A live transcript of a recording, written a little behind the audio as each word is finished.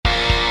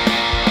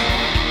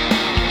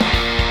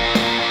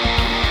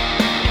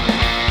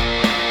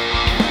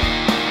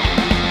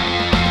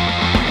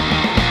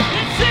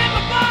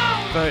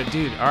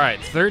Dude, all right,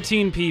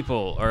 13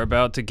 people are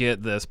about to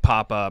get this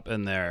pop up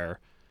in their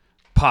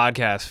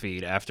podcast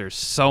feed after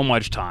so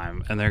much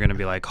time, and they're going to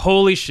be like,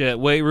 holy shit,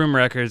 Weight Room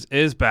Records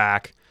is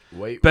back.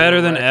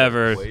 Better than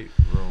ever. Weight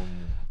Room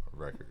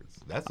Records.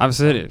 I'm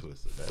sitting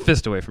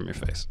fist away from your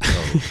face.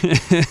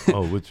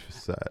 Oh, which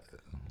side?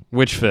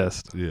 Which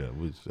fist? Yeah,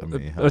 which, I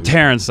mean. A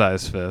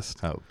Terrence-sized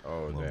fist. Damn.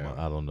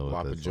 I don't know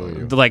what that's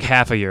like. Like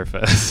half of your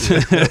fist.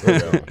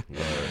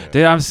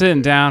 Dude, I'm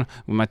sitting down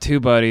with my two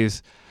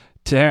buddies,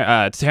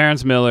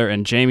 Terrence Miller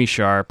and Jamie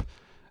Sharp.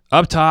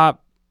 Up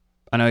top,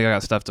 I know you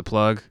got stuff to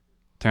plug.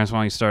 Terrence, why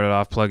don't you start it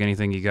off? Plug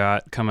anything you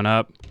got coming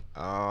up.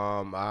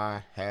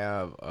 I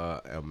have an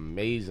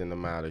amazing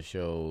amount of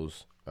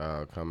shows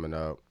coming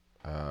up.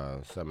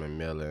 Some in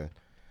Millen.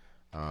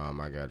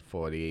 I got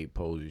 48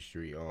 Posey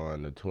Street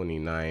on the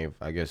 29th.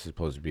 I guess it's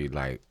supposed to be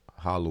like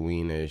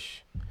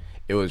Halloween-ish.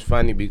 It was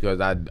funny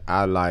because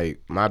I like,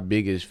 my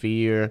biggest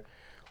fear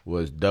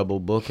was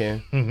double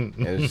booking,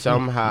 and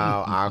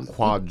somehow I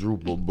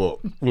quadruple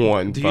booked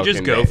one. Do you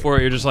just go for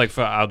it? You're just like,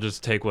 I'll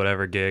just take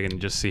whatever gig and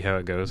just see how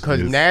it goes?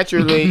 Because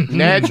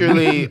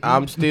naturally,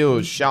 I'm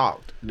still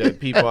shocked that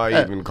people are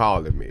even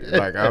calling me.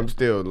 Like, I'm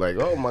still like,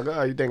 oh my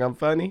God, you think I'm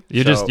funny?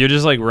 You're just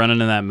like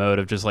running in that mode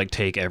of just like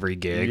take every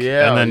gig.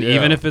 Yeah. And then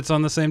even if it's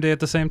on the same day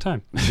at the same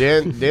time.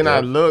 Then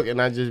I look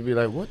and I just be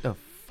like, what the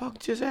fuck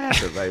just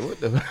happened? Like, what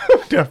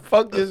the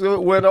fuck just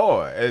went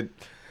on? And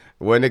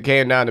when it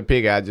came down to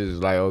pick, I just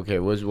was like, okay,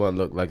 which one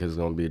look like it's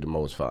going to be the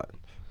most fun?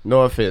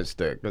 No offense,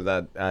 Stick, because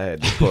I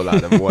had to pull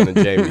out of one of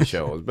Jamie's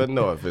shows, but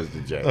no offense to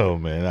Jamie. Oh,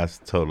 man, that's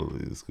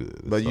totally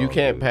good. But you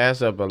can't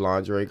pass up a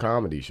lingerie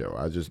comedy show.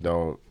 I just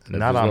don't.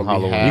 Not on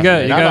Halloween. You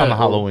got on the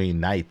Halloween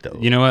night, though.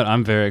 You know what?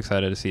 I'm very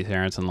excited to see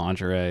Terrence in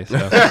lingerie. So.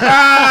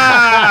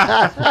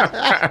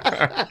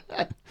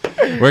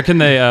 Where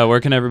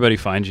can everybody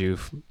find you?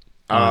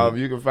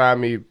 You can find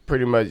me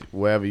pretty much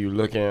wherever you're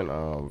looking.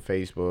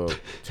 Facebook,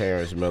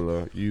 Terrence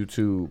Miller.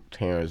 YouTube,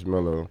 Terrence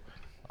Miller.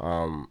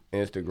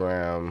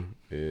 Instagram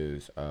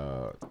is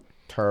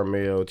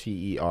Termil,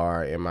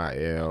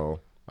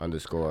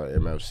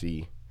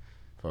 TERMIL_MFC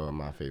for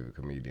my favorite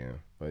comedian.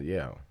 But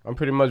yeah, I'm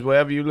pretty much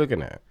wherever you're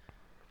looking at.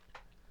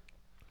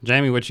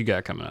 Jamie, what you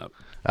got coming up?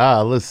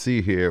 Let's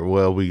see here.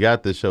 Well, we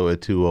got the show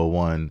at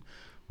 201,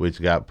 which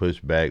got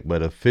pushed back,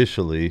 but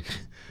officially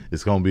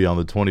it's going to be on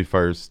the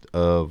 21st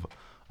of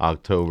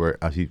October.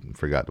 I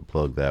forgot to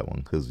plug that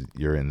one because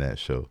you're in that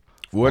show.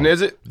 When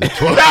is it? The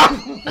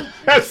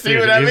 12th. See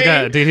what I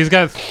mean? He's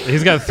got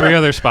 3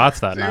 other spots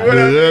that night.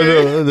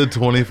 The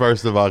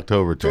 21st of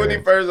October.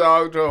 21st of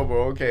October.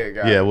 Okay,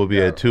 guys. Yeah, we'll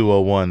be at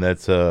 201.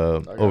 That's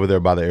over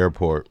there by the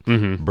airport.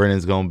 Mm-hmm.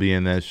 Brennan's gonna be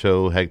in that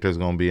show. Hector's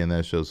gonna be in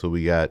that show. So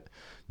we got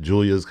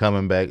Julia's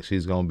coming back.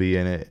 She's gonna be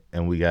in it,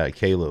 and we got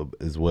Caleb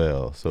as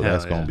well. So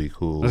that's gonna be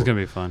cool. That's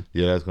gonna be fun.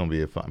 Yeah, that's gonna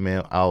be a fun.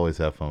 Man, I always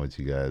have fun with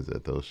you guys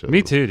at those shows.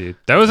 Me too, dude.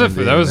 That was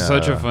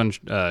such a fun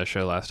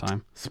show last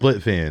time.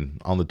 Split Fin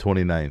on the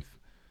 29th.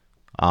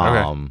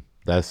 Okay.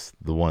 That's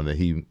the one that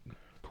he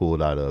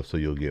pulled out of, so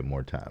you'll get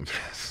more time.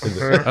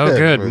 Oh,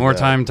 good. More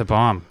time to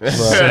bomb.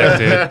 Sick,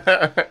 dude.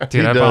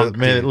 Dude, I bombed.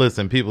 Man,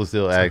 listen, people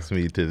still ask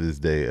me to this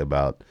day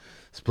about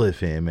Split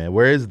Fin, man.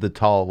 Where is the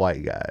tall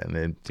white guy? And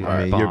then,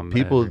 your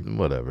people,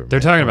 whatever.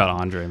 They're talking about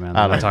Andre, man.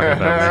 They're not talking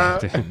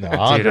about me. No,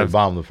 Andre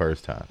bombed the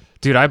first time.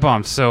 Dude, I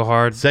bombed so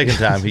hard. Second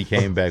time, he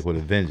came back with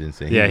a vengeance.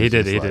 And he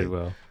did. He did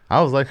well.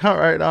 I was like, all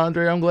right,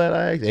 Andre, I'm glad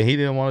I asked. And he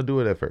didn't want to do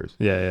it at first.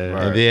 Yeah.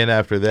 Right. And then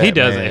after that, he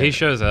does it. He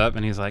shows up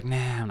and he's like, nah,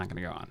 I'm not going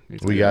to go on.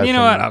 You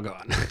know what? I'll go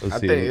on. I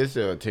think it's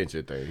an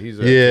attention thing.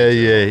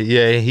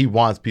 Yeah. He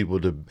wants people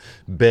to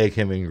beg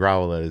him and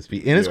grovel at his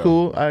feet. And it's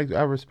cool. I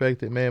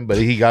respect it, man. But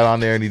he got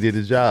on there and he did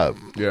his job.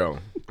 Yeah.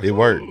 It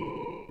worked.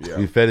 Yeah.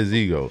 He fed his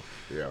ego.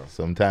 Yeah.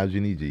 Sometimes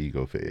you need your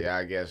ego fed. Yeah,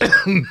 I guess so.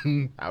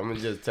 I'm going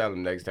to just tell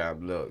him next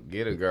time, look,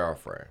 get a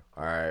girlfriend,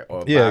 all right?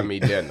 Or buy me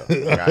dinner.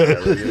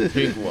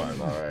 Pick one,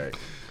 all right?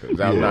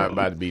 Because I'm not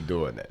about to be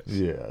doing that.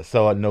 Yeah.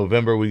 So in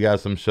November, we got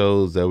some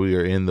shows that we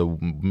are in the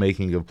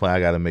making of plan. I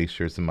got to make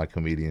sure some of my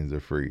comedians are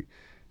free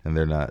and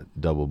they're not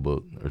double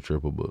booked or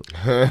triple booked.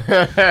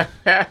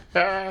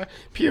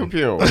 Pew,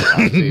 pew.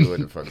 I'll see what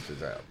the fuck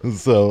is happening.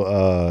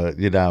 So,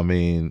 you know what I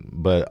mean?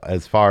 But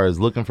as far as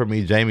looking for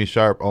me, Jamie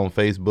Sharp on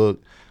Facebook,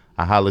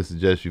 I highly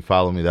suggest you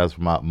follow me. That's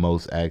my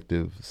most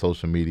active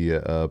social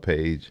media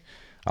page.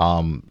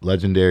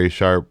 Legendary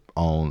Sharp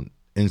on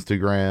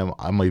Instagram.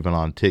 I'm even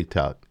on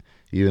TikTok.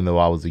 Even though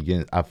I was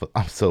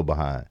I'm so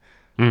behind.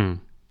 I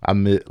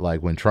admit,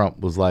 like when Trump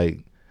was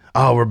like,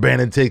 "Oh, we're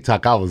banning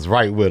TikTok," I was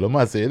right with him.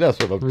 I said, "That's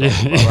what I'm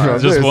talking about."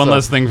 Just one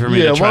less thing for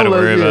me to try to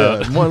worry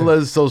about. One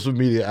less social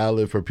media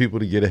outlet for people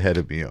to get ahead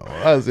of me on.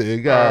 I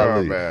said,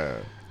 "God."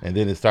 Man. And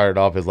then it started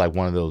off as like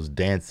one of those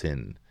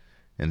dancing,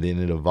 and then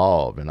it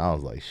evolved, and I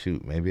was like,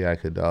 "Shoot, maybe I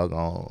could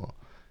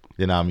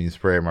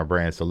spread my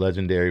brand." So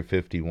Legendary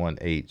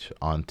 51H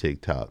on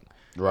TikTok,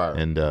 right?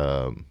 And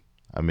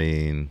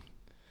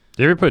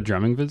do you ever put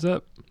drumming vids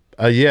up?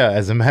 Yeah,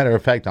 as a matter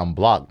of fact, I'm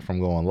blocked from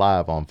going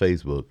live on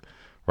Facebook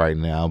right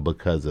now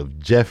because of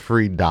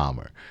Jeffrey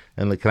Dahmer.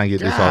 And look, can I get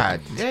this God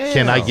off? damn.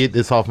 Can I get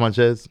this off my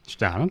chest?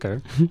 I don't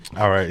care.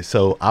 All right,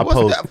 so I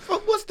post.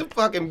 What's the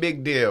fucking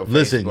big deal?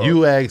 Listen, Facebook?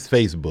 you asked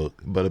Facebook,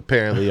 but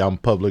apparently I'm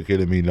public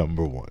enemy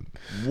number one.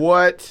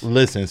 What?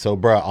 Listen, so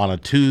bro, on a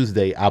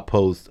Tuesday, I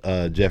post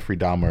Jeffrey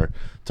Dahmer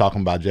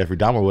talking about Jeffrey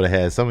Dahmer would have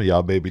had some of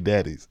y'all baby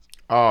daddies.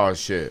 Oh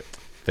shit.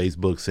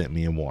 Facebook sent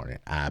me a warning.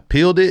 I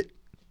appealed it,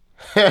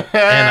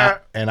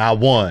 and I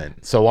won.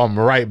 So I'm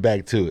right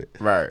back to it.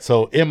 Right.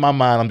 So in my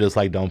mind, I'm just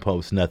like, don't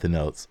post nothing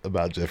else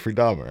about Jeffrey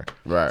Dahmer.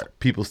 Right.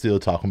 People still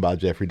talking about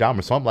Jeffrey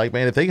Dahmer. So I'm like,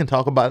 man, if they can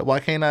talk about it, why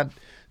can't I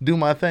do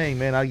my thing,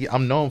 man?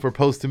 I'm known for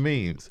posting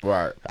memes.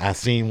 Right. I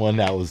seen one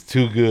that was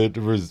too good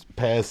to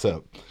pass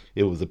up.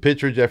 It was a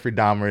picture of Jeffrey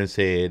Dahmer and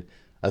said,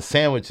 a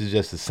sandwich is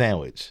just a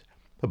sandwich,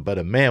 but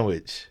a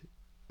manwich,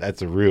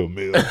 that's a real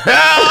meal.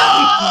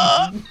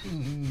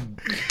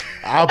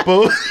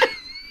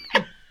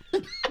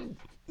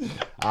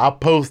 I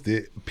post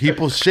it.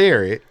 People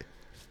share it.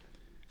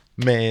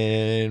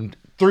 Man,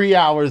 3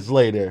 hours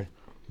later,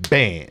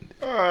 banned.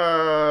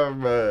 Oh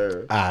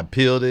man. I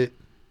appealed it.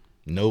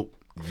 Nope.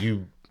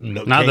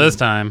 Not this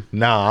time.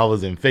 No, I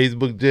was in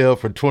Facebook jail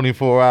for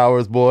 24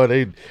 hours, boy.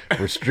 They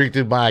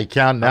restricted my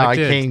account. Now I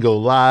can't go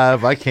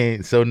live. I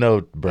can't. So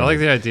no, bro. I like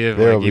the idea of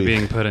like you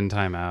being put in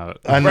timeout.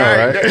 I know,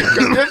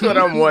 right? That's what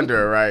I'm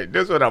wondering, right?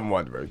 That's what I'm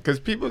wondering. Because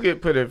people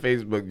get put in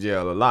Facebook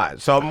jail a lot.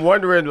 So I'm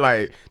wondering,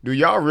 like, do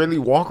y'all really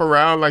walk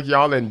around like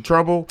y'all in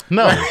trouble?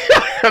 No.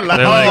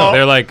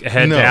 They're like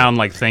head down,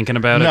 like thinking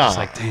about it. Just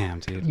like, damn,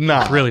 dude.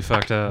 Nah. It's really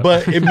fucked up.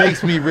 But it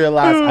makes me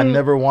realize I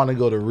never want to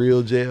go to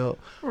real jail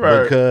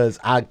Right. because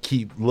I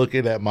keep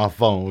looking at my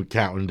phone,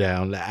 counting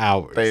down the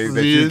hours. Things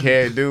that you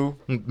can't do.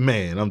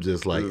 Man, I'm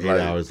just like 8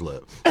 hours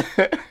left.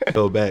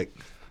 Go back,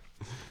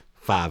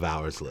 5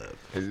 hours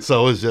left.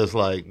 So it's just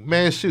like,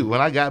 man, shoot.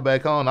 When I got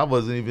back on, I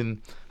was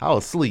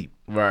asleep.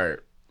 Right.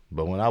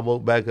 But when I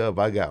woke back up,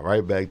 I got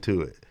right back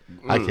to it.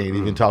 I can't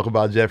even talk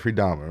about Jeffrey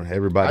Dahmer.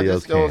 Everybody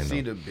else can. I just don't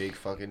see the big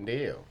fucking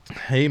deal.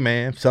 Hey,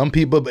 man, some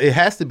people, it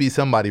has to be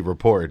somebody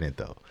reporting it,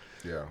 though.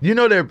 Yeah. You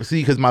know,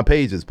 because my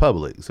page is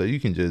public, so you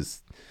can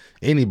just,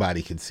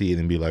 anybody can see it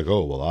and be like,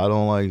 oh, well, I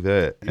don't like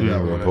that, and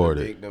then report One of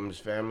the it. victims'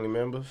 family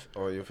members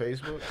on your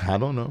Facebook? I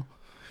don't know.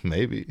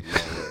 Maybe.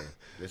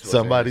 This was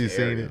Somebody's in this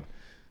seen area.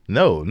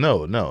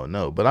 it.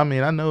 No. But I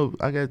mean, I know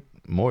I got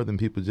more than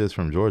people just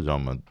from Georgia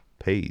on my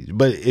page.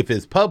 But if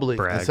it's public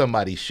Brag. and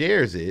somebody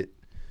shares it,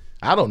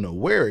 I don't know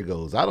where it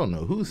goes. I don't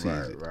know who sees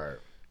it. Right.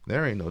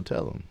 There ain't no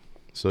telling.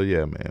 So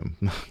yeah, man,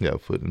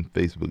 got put in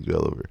Facebook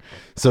jail over.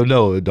 So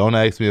no, don't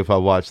ask me if I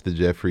watched the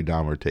Jeffrey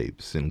Dahmer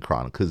tapes in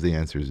Chronicle, because the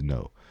answer is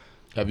no.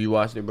 Have you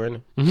watched it,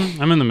 Brendan?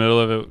 I'm in the middle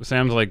of it.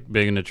 Sam's like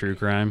big into true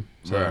crime,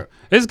 so Right.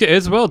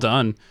 it's well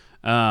done.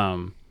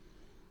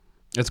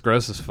 It's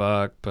gross as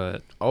fuck,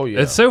 but Oh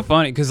yeah. it's so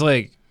funny because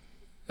like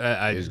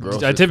I It's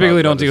gross I as typically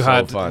fuck, don't but do it's so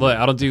hot funny. like,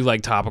 I don't do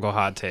like topical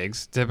hot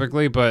takes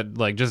typically, but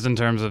like just in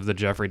terms of the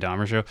Jeffrey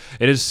Dahmer show,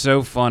 it is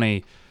so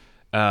funny.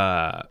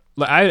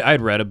 Like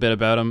I'd read a bit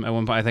about him at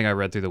one point. I think I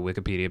read through the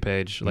Wikipedia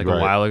page like a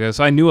Right. while ago,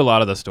 so I knew a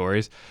lot of the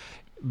stories,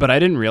 but I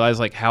didn't realize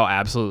like how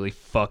absolutely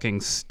fucking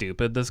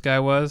stupid this guy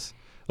was.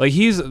 Like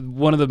he's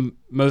one of the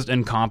most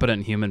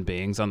incompetent human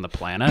beings on the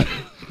planet.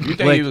 You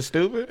think like- he was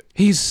stupid?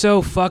 He's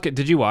so fucking.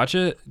 Did you watch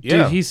it?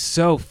 Yeah. Dude, he's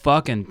so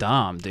fucking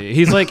dumb, dude.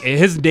 He's like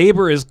his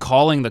neighbor is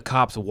calling the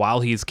cops while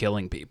he's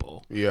killing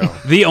people. Yeah.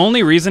 The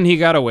only reason he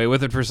got away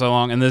with it for so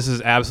long, and this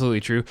is absolutely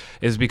true,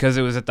 is because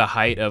it was at the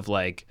height of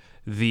like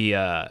the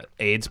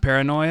AIDS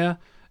paranoia,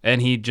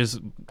 and he just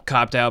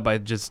copped out by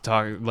just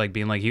talking, like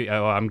being like,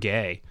 "Oh, I'm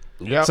gay."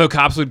 Yeah. So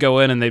cops would go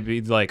in and they'd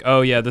be like,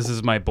 "Oh yeah, this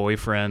is my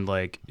boyfriend."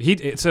 Like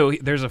there's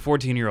a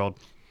 14-year-old.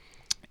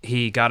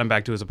 He got him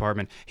back to his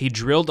apartment. He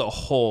drilled a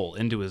hole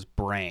into his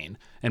brain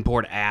and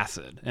poured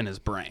acid in his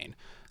brain.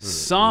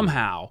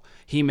 Somehow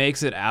he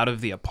makes it out of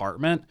the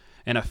apartment,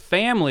 and a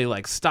family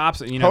like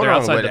stops. You know, Hold they're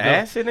on, outside with the building.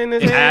 acid in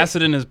his head?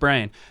 Acid in his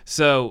brain.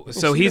 So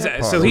he's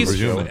that part. so he's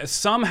Superhuman.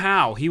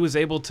 somehow he was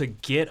able to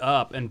get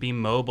up and be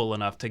mobile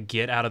enough to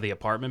get out of the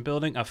apartment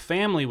building. A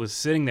family was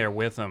sitting there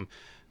with him.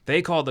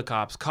 They called the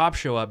cops. Cops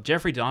show up.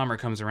 Jeffrey Dahmer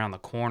comes around the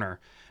corner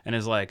and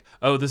is like,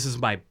 "Oh, this is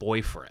my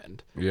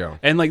boyfriend." Yeah.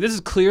 And like this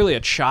is clearly a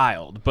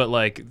child, but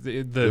like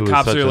the was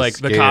cops such are a like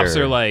the cops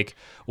scare. are like,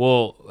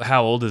 "Well,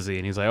 how old is he?"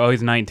 And he's like, "Oh,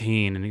 he's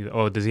 19." And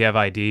oh, does he have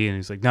ID? And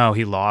he's like, "No,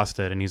 he lost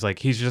it." And he's like,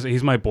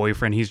 he's my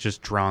boyfriend. He's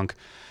just drunk."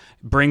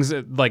 Brings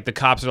it like the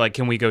cops are like,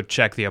 "Can we go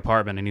check the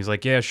apartment?" And he's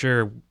like, "Yeah,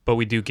 sure, but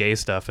we do gay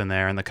stuff in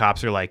there." And the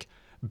cops are like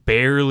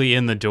barely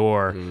in the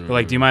door. They're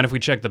like, "Do you mind if we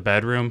check the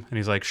bedroom?" And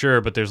he's like,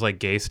 "Sure, but there's like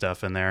gay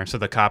stuff in there." So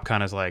the cop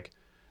kind of is like,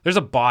 "There's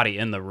a body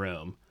in the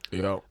room."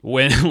 Yeah.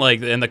 When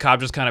like, and the cop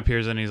just kind of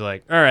peers in and he's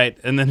like, "All right."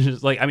 And then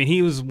just like, I mean,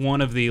 he was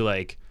one of the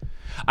like,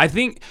 I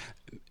think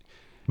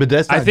But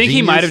that's not he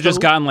genius, might have just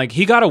though? gotten like,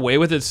 he got away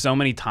with it so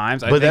many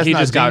times. I But think that's he not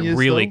just got genius,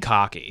 really though?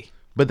 cocky.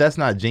 But that's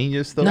not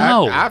genius, though.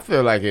 No. I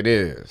feel like it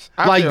is.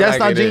 I Like feel that's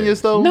not it genius,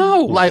 is. though.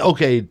 No. Like,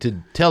 okay,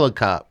 to tell a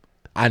cop,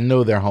 I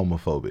know they're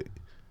homophobic.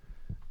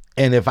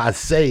 And if I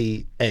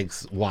say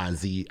X, Y,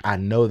 Z, I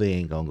know they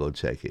ain't gonna go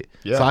check it.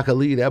 Yeah. So I could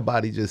leave that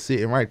body just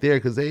sitting right there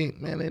because they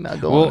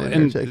not going Well, in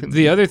there and checking.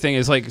 the other thing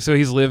is like, so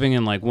he's living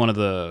in like one of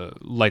the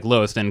like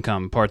lowest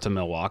income parts of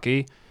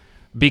Milwaukee,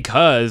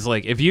 because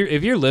like if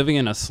you're living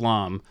in a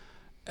slum,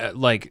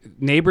 like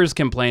neighbors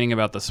complaining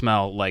about the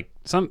smell, like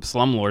some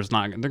slumlords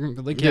not they're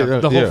like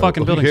the whole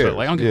fucking who building cares? smell.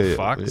 Like I don't give a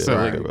fuck. Yeah, so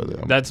right, like,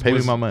 brother. that's pay me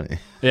was- my money.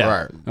 yeah.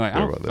 Right. Like, I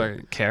don't about that.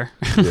 fucking care.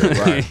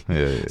 Yeah, right.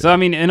 Yeah. So I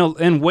mean,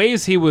 in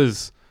ways he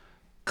was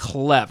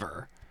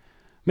clever.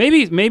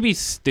 Maybe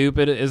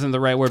stupid isn't the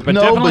right word, but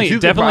No, definitely you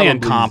could definitely probably-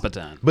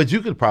 incompetent. But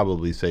you could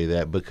probably say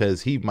that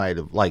because he might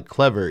have, like,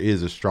 clever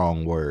is a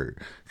strong word,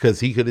 because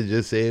he could have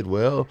just said,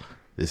 well,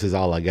 this is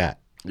all I got.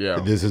 Yeah.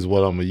 This is what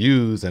I'm going to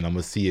use, and I'm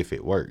going to see if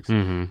it works.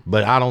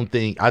 But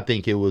I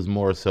think it was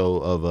more so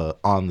of a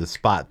on the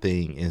spot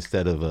thing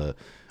instead of a,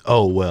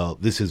 oh, well,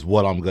 this is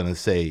what I'm going to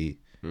say.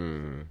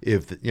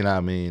 If, you know what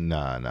I mean?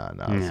 Nah.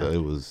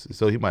 Yeah.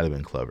 So he might have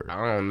been clever.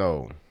 I don't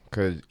know,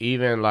 cause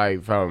even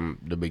like from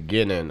the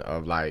beginning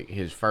of like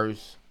his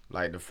first,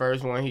 like the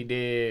first one he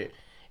did,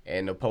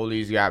 and the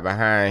police got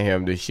behind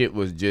him, the shit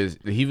was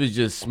he was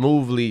just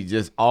smoothly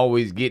just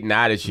always getting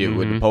out of shit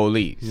with the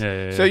police.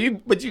 Yeah. So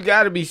you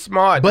gotta be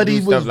smart But to he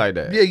do was stuff like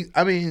that. Yeah,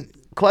 I mean,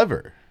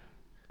 clever.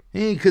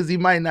 Because he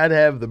might not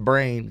have the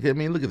brain. I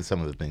mean, look at some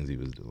of the things he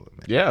was doing,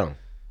 man. Yeah.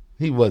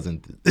 He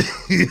wasn't.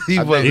 He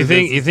wasn't.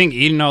 You think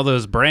eating all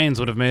those brains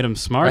would have made him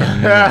smart?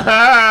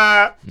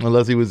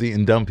 Unless he was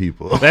eating dumb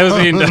people. That was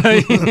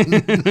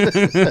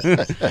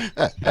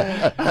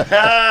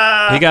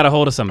he got a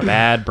hold of some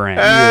bad brains.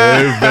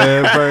 Yeah,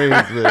 bad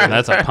brains, man.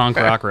 That's a punk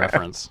rock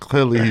reference.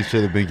 Clearly, he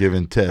should have been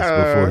given tests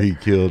before he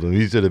killed him.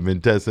 He should have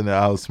been testing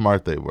out how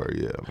smart they were.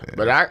 Yeah, man.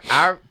 But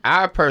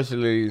I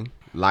personally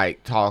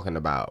like talking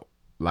about,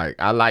 like,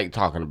 I like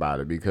talking about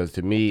it because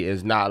to me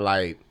it's not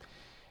like,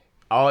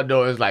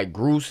 although it's like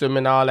gruesome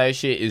and all that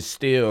shit, it's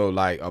still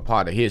like a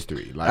part of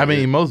history. Like, I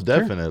mean, most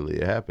definitely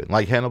it happened.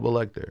 Like Hannibal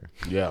Lecter.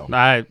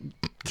 yeah.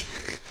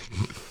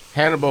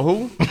 Hannibal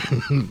who?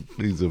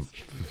 He's a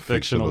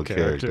fictional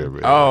character.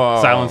 Man.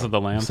 Oh, Silence of the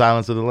Lambs.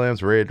 Silence of the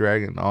Lambs, Red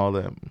Dragon, all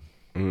that.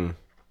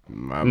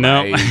 my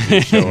No. age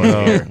is showing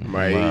here.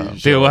 My age is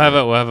Dude, showing we'll have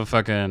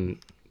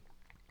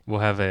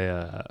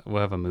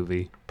a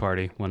movie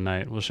party one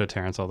night. We'll show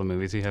Terrence all the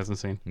movies he hasn't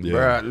seen. Yeah.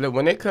 Bruh, look,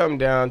 when it come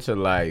down to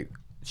like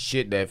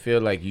shit that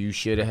feel like you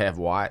should have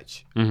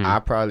watched, I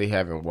probably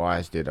haven't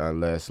watched it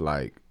unless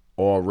like,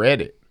 or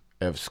read it.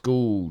 If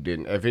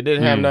it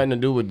didn't have nothing to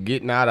do with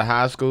getting out of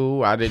high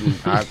school, I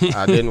didn't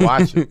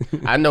watch it.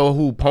 I know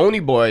who Pony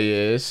Boy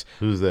is.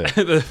 Who's that?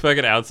 The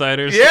fucking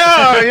Outsiders.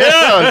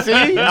 Yeah. See,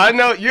 I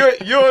know you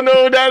don't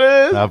know who that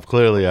is.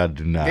 Clearly, I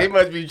do not. They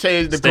must be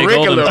changed the Stay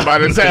curriculum golden. by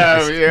the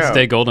time. Yeah,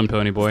 Stay golden,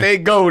 Pony Boy. Stay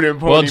golden.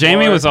 Pony Well,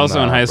 Jamie Boy. was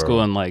also in Nah, high bro.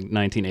 school in like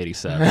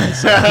 1987.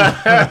 So.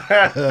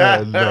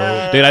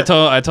 No. Dude,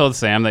 I told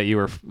Sam that you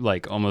were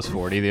like almost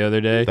 40 the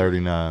other day,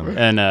 39.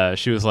 and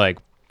she was like,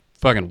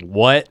 "Fucking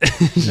what?"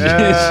 she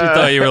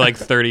thought you were like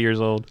 30 years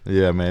old.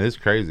 Yeah, man, it's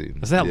crazy.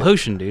 Is that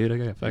lotion, dude? I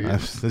got fucking.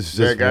 It's just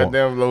That warm.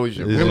 goddamn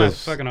lotion. It's Look at my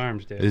just- fucking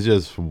arms, dude. It's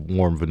just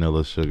warm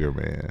vanilla sugar,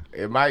 man.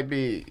 It might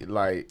be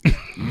like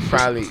you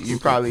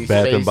probably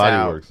Bath space and Body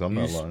out. Works, I'm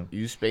not lying.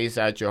 You space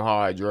out your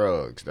hard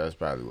drugs. That's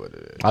probably what it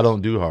is. I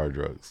don't do hard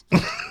drugs.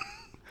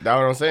 That's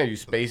what I'm saying. You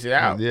space it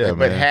out. Yeah,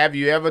 but man. have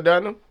you ever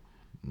done them?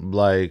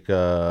 Like,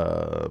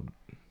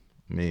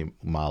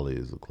 Molly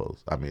is a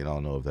close. I mean, I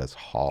don't know if that's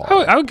hard. I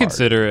would hard.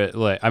 consider it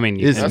like. I mean,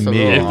 It's That's a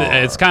mid. little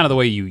hard. it's kind of the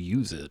way you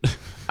use it.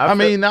 I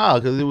mean, nah,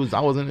 because I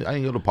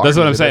didn't go to parties. That's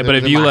what I'm saying. It But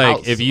was if in you my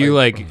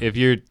like, house. if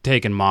you're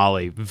taking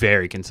Molly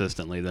very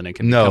consistently, then it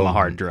can No. become a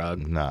hard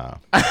drug. Nah.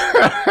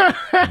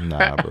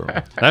 Nah, bro.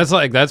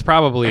 That's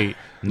probably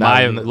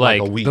my Not like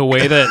like a week. the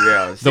way that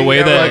Yeah, the see,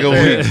 way that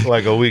that was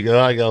Like a week.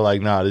 I go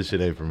like, nah, this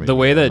shit ain't for me. the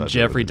way I'm that not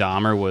Jeffrey doing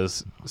Dahmer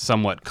was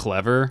somewhat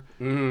clever,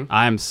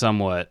 I'm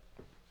somewhat.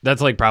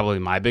 That's like probably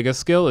my biggest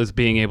skill is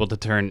being able to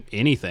turn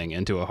anything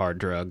into a hard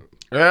drug.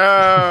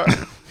 Yeah.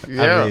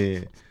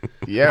 it.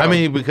 Yeah. I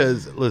mean,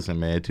 because listen,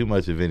 man, too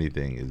much of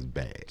anything is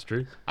bad. It's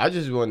true. I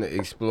just want to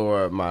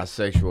explore my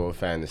sexual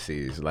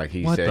fantasies like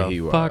he What said the he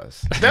fuck?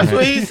 was. That's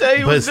what he said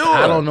he was But doing.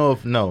 I don't know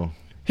if no.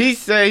 He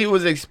said he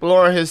was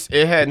exploring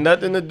it had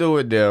nothing to do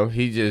with them.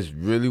 He just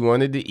really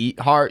wanted to eat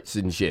hearts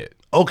and shit.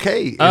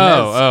 Okay. and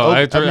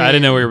I that's-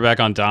 didn't know we were back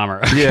on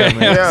Dahmer. Yeah,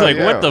 man. I was like,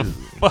 Yeah, what yeah. the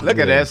fuck? Look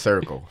at that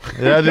circle.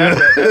 Yeah, I do.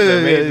 That's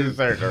a major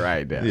circle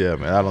right there. Yeah,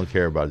 man. I don't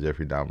care about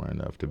Jeffrey Dahmer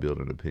enough to build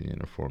an opinion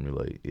or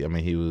formulate. I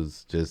mean, he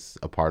was just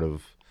a part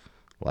of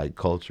like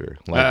culture.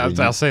 Like when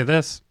I'll say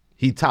this: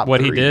 he top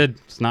what he 3. did,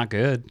 it's not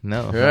good.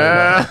 No.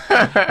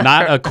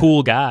 Not a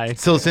cool guy.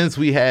 So since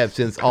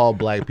all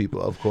black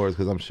people, of course,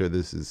 because I'm sure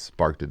this has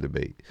sparked a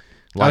debate.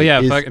 Oh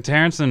yeah, it's-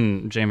 Terrence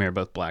and Jamie are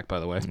both black, by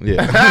the way.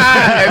 Yeah.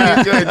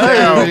 If you couldn't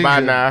tell by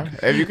now.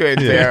 If you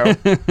couldn't tell.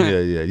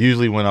 Yeah.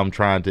 Usually when I'm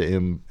trying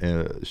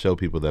to show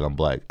people that I'm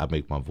black, I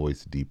make my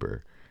voice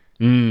deeper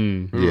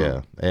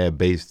Yeah, add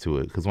bass to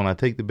it. Because when I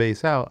take the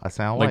bass out, I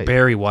sound Like white.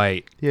 Barry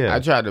White. Yeah. I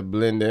try to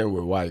blend in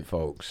with white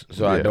folks,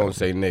 so I Yeah. don't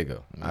say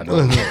nigga. I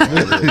don't.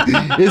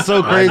 It's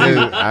so crazy.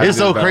 I It's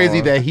so just crazy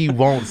don't. that he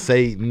won't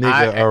say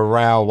nigga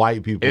around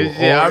white people.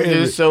 I'm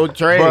just so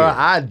trained. Bro,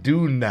 I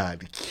do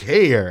not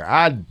care.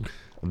 I've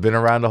been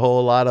around a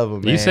whole lot of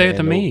them. You say it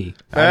to me.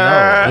 I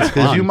know. It's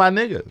because fun. you my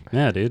nigga.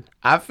 Yeah, dude.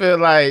 I feel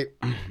like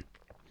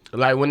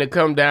when it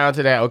come down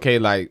to that, okay,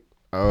 like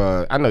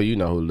I know you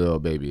know who Lil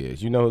Baby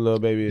is. You know who Lil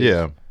Baby is?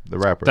 Yeah, the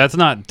rapper. That's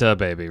not Da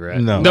Baby, right?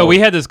 No. we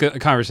had this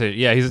conversation.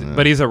 Yeah,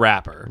 but he's a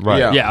rapper. right.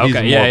 Yeah. Yeah, He's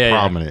okay. more Yeah.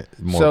 prominent.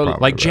 More So,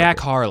 prominent Like Jack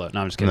rapper. Harlow.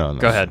 No, I'm just kidding. No, no.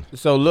 Go ahead.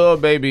 So Lil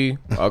Baby,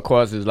 of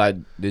course, is like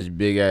this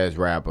big ass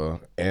rapper,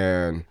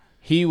 and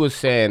he was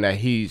saying that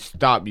he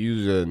stopped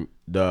using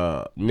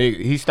the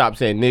nigga. He stopped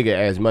saying nigga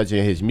as much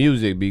in his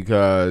music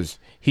because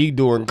he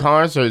doing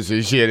concerts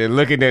and shit and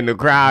looking in the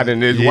crowd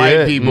and there's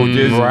white people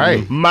just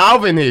right.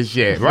 mouthing his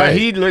shit. But Right.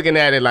 he looking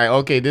at it like,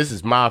 okay, this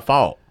is my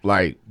fault.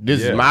 Like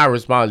this Yeah. is my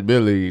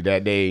responsibility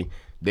that they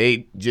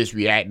just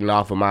reacting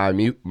off of my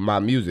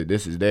music.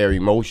 This is their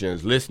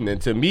emotions listening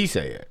to me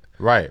say it.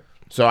 Right.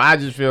 So I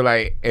just feel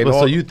like,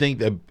 So you think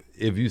that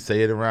if you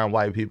say it around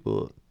white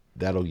people,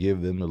 that'll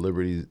give them the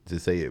liberty to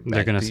say it back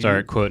They're gonna to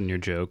start you? quoting your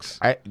jokes.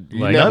 Like,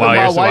 Like, None,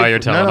 while of my you're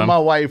telling none them. of my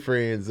white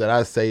friends that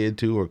I say it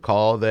to or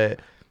call that.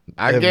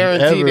 I have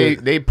guarantee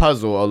ever- they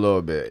puzzle a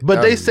little bit.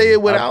 But they say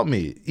it without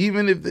me.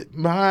 Even if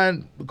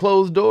behind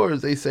closed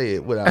doors, they say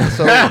it without me.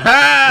 So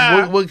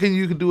what can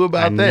you do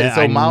about that?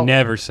 So I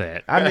never say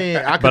it. I mean,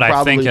 I could But I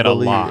probably think it a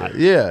believe lot.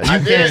 it. Yeah,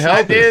 you can't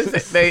help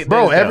it.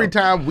 Bro, they every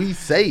don't. time we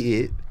say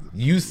it,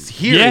 you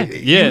hear Yeah,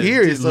 it. yeah. You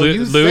hear it, so Lu-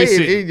 you Louis say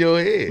C- it in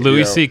your head. Louis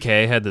yo.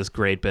 C.K. had this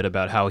great bit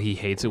about how he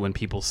hates it when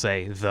people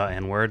say the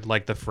N-word,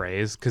 like the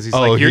phrase, because he's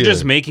Oh, like, you're yeah.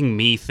 just making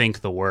me think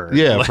the word.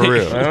 Yeah, Like- for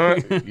real.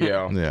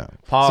 Yeah. Yeah.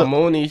 Paul So-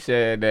 Mooney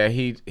said that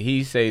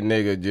he say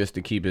nigga just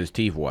to keep his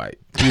teeth white.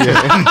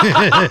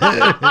 yeah.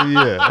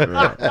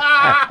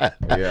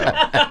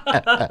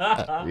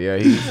 Yeah,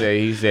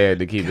 he said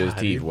to keep his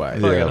teeth white.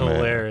 Fucking Yeah, man.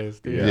 hilarious,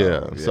 dude.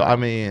 Yeah. So I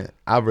mean,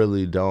 I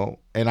really don't,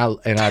 and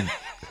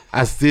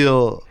I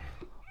still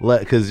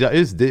because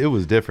it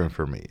was different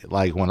for me.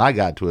 Like when I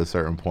got to a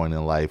certain point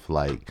in life,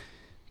 like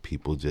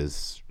people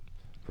just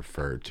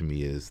referred to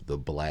me as the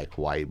black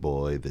white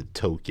boy, the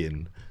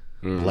token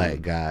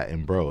black guy,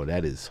 and bro,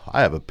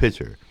 I have a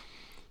picture.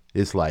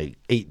 It's like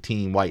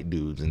 18 white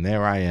dudes, and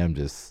there I am,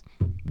 just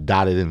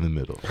dotted in the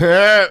middle.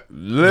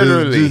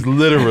 Literally. Just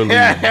literally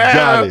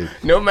dotted.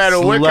 No matter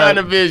what Slap- kind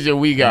of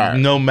vision we got.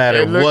 No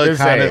matter It look what the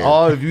kind of, same.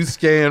 all if you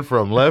scan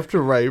from left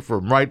to right,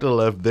 from right to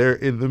left, they're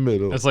in the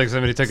middle. It's like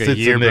somebody took Sits a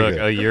yearbook,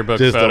 nigga. photo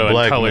Just a and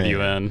black colored man.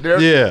 you in.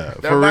 Yeah,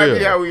 That for might real.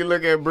 be how we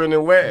look at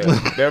Brendan West.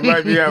 That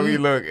might be how we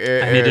look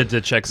at. I needed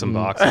to check some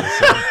boxes.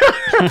 So.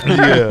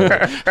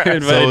 Yeah, I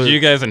invited So- you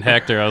guys and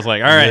Hector. I was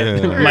like, all right,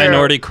 Yeah.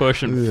 minority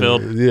quotient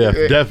filled. yeah,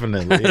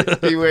 definitely.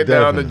 He went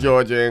down to Definitely.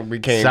 Georgia and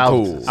became South-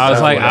 cool. I was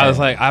South-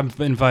 like, I'm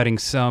inviting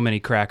so many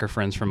cracker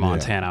friends from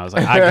Montana. I was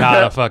like, I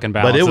gotta fucking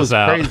balance But it was this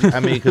out. crazy. I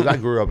mean, because I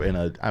grew up in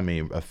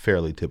a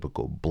fairly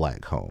typical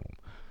black home.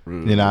 You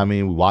know what I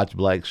mean? We watch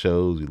black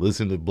shows, we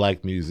listen to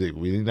black music.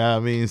 You know what I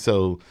mean?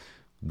 So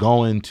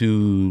going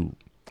to,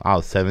 I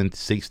was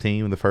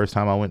 16 the first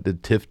time I went to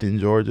Tifton,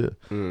 Georgia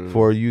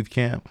for a youth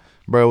camp.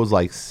 Bro, it was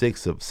like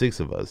six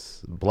of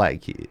us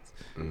black kids.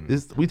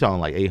 We talking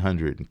like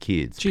 800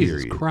 kids,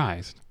 Jesus period.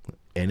 Christ.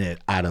 And then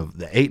out of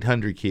the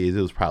 800 kids,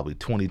 it was probably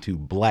 22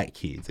 black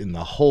kids in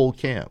the whole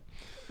camp.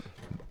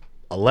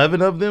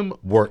 11 of them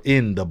were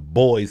in the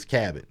boys'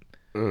 cabin.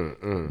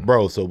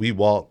 Bro, so we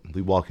walk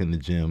in the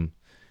gym.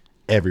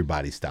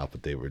 Everybody stopped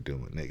what they were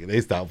doing, nigga.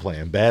 They stopped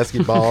playing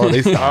basketball.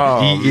 They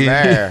stopped Oh, eating.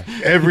 man.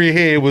 Every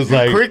head was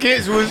like,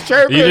 Crickets was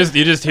chirping.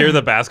 You just hear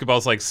the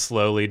basketballs like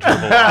slowly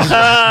dribble off.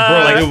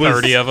 bro, like it was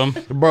 30 of them.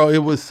 Bro, it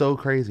was so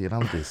crazy. And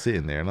I'm just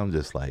sitting there and I'm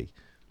just like,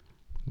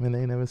 man, they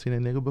ain't never seen a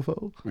nigga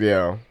before.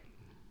 Yeah.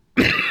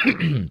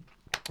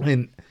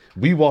 And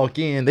we walk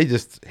in, they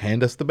just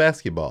hand us the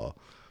basketball.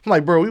 I'm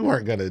like, bro, we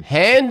weren't gonna.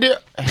 Hand y'all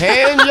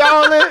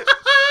it.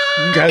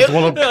 You guys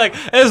want They're to? like,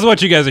 this is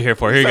what you guys are here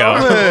for. Here you go.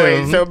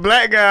 Wait, so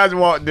black guys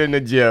walked in the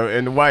gym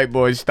and the white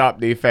boys stopped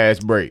their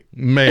fast break.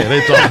 Man, they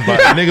talking about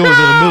it. Nigga was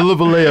in the middle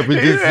of a layup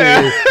and just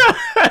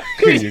said,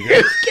 "Here you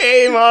go."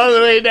 Came all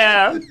the way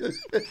down.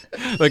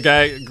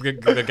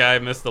 The guy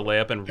missed the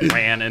layup and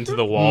ran into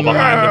the wall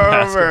behind the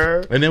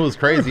basket. And it was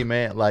crazy,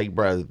 man. Like,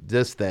 bro,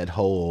 just that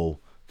whole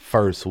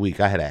first week,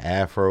 I had an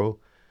afro,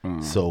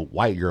 so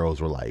white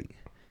girls were like,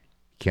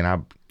 "Can I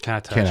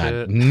touch Can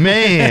it?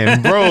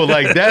 Man, bro,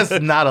 like that's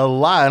not a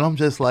lie. And I'm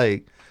just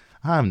like,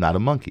 I'm not a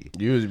monkey.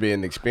 You was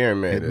being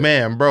experimented.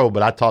 Man, bro,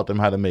 but I taught them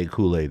how to make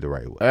Kool-Aid the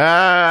right way.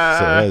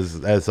 Ah. So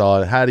that's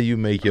all. How do you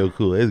make your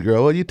Kool-Aid?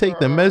 Girl, well, you take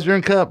the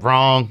measuring cup.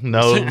 Wrong.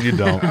 No, you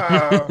don't.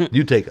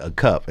 You take a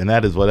cup, and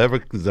that is whatever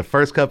is the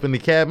first cup in the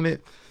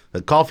cabinet,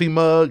 the coffee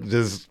mug,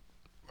 just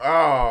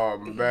Oh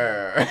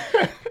man.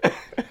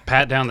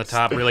 pat down the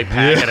top, really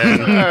pack it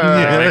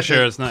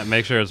in.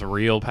 Make sure it's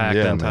real packed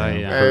in tight.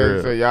 Yeah.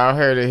 Hey, so y'all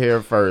heard it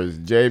here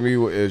first. Jamie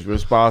is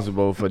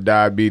responsible for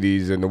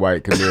diabetes in the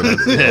white community.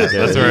 Yeah,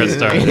 that's where it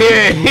started.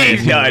 He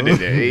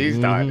started it. He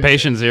started.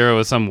 Patient zero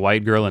is some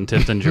white girl in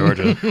Tifton,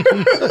 Georgia.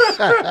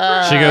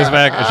 She goes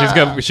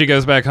back. She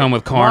goes back home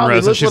with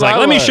cornrows, and she's like,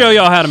 "Let me show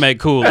y'all how to make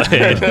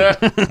Kool-Aid."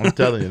 I'm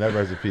telling you, that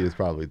recipe is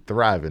probably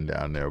thriving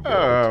down there, bro.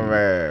 Oh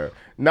man.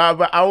 Nah,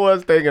 but I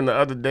was thinking the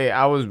other day,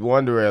 I was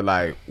wondering,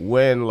 like,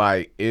 when,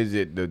 like, is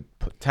it the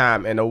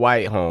time in a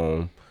white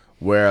home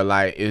where,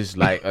 like, it's,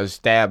 like,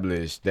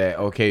 established that,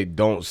 okay,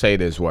 don't say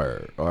this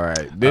word, all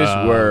right? This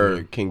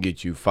word can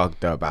get you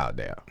fucked up out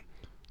there.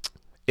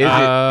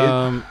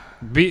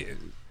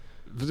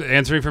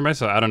 Answering for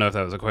myself, I don't know if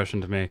that was a question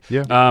to me.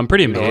 Yeah.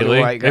 Pretty immediately.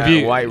 White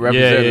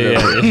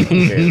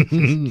representative.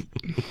 Yeah.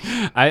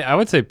 I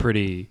would say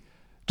pretty,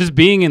 just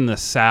being in the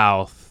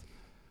South,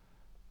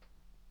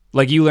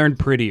 like, you learned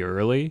pretty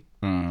early.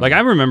 Like, I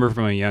remember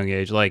from a young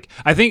age, like,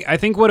 I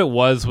think what it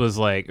was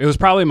like, it was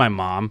probably my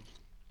mom,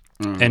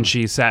 and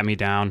she sat me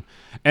down,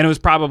 and it was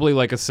probably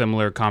like a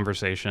similar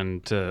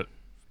conversation to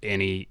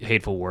any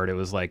hateful word. It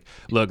was like,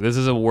 look, this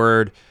is a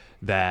word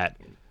that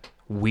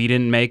we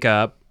didn't make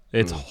up.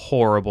 It's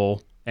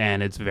horrible,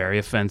 and it's very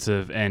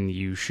offensive, and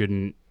you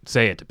shouldn't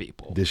say it to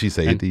people. Did she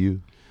say it to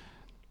you?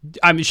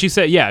 I mean, she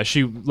said, yeah,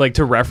 she, like,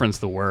 to reference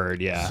the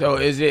word, yeah. So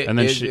is it, and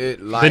then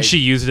then she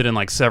used it in,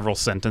 like, several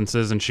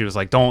sentences, and she was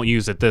like, don't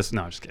use it this.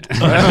 No, I'm just kidding.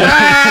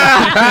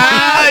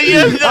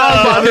 I was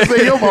about to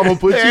say, your mama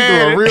put you through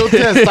a real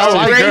test. I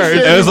like her.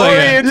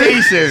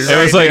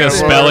 It was like a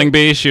spelling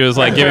bee. She was,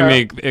 like, giving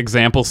me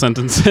example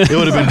sentences. It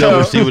would have been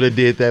dope if she would have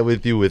did that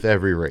with you with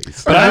every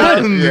race. But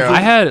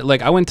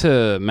I went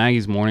to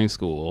Maggie's morning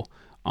school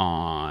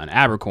on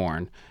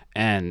Abercorn,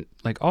 and,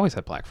 like, always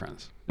had black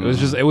friends.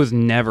 It was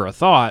never a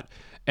thought.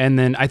 And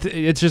then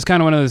it's just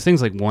kind of one of those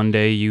things, like, one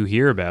day you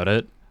hear about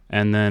it,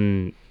 and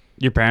then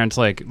your parents,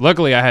 like,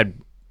 luckily I had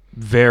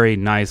very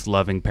nice,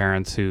 loving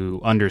parents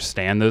who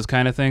understand those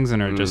kind of things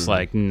and are just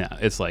like, no,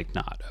 it's like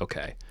not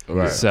okay.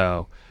 Right.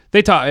 So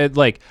they taught it,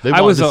 like, they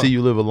wanted to see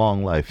you live a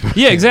long life.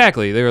 Yeah,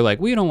 exactly. They were like,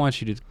 we don't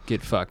want you to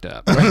get fucked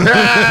up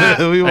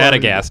at a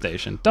gas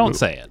station. Don't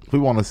say it. We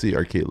want to see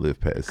our kid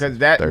live past. Because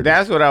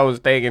that's what I was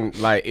thinking.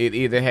 Like, it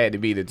either had to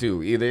be the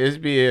two. Either it's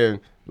being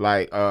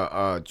like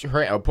a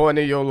point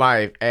in your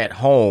life at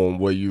home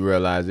where you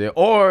realize it,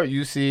 or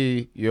you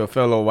see your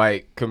fellow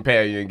white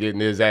companion getting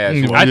his ass.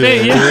 I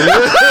think,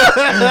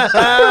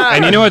 yeah.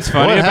 And you know what's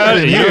funny about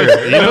it?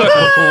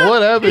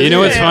 What happened? You know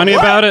what's funny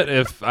about it?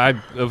 If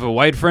a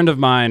white friend of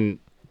mine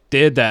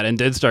did that and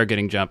did start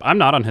getting jumped, I'm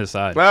not on his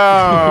side.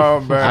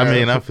 Oh man. I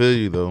mean, I feel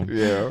you though.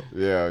 Yeah.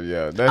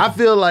 I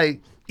feel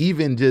like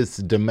even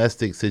just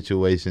domestic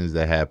situations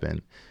that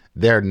happen,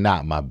 they're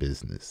not my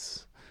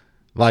business.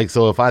 Like,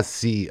 so if I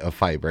see a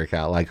fight break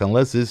out, like,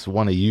 unless it's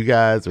one of you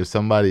guys or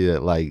somebody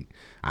that, like,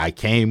 I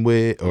came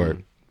with, or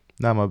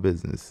not my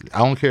business. I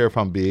don't care if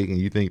I'm big and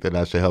you think that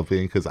I should help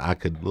in because I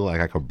could look like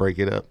I could break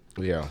it up.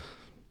 Yeah.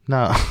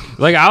 No.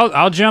 Like,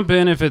 I'll jump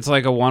in if it's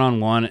like a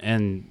one-on-one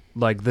and,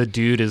 like, the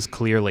dude is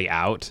clearly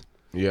out.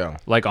 Yeah.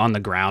 Like, on the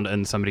ground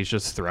and somebody's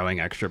just throwing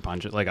extra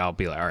punches. Like, I'll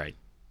be like, all right,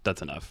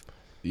 that's enough.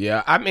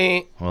 Yeah, I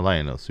mean, well, I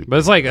ain't no super. But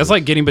it's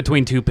like getting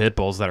between two pit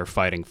bulls that are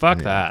fighting. Fuck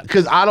that.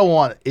 Because I don't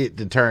want it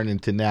to turn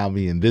into now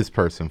me and this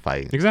person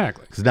fighting.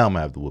 Exactly. Because now I'm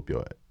gonna have to whoop your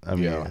ass. I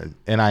mean,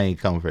 and I ain't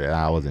come for it.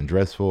 I wasn't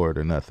dressed for it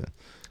or nothing.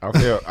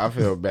 I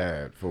feel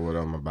bad for what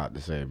I'm about to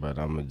say, but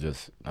I'm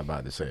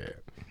about to say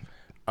it.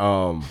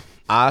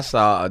 I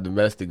saw a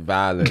domestic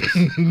violence.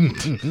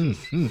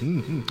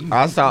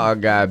 I saw a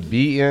guy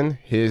beating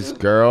his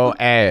girl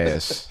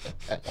ass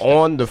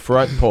on the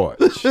front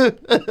porch.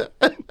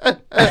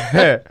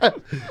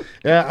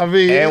 Yeah, I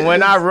mean, and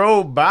when I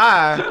rode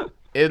by,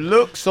 it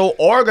looked so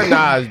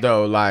organized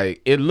though. Like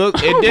it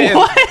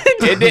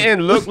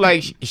didn't look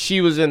like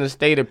she was in a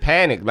state of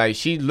panic. Like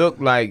she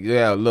looked like,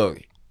 yeah,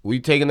 look, we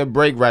taking a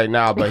break right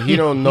now, but he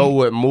don't know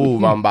what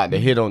move I'm about to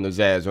hit on his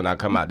ass when I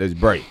come out this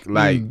break.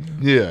 Like,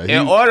 yeah,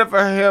 in order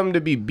for him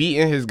to be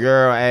beating his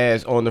girl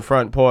ass on the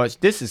front porch,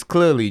 this is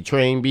clearly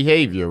trained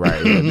behavior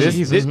right here.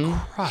 Jesus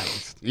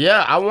Christ.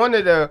 Yeah, I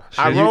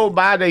rode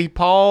by, they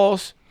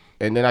paused,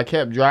 and then I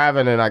kept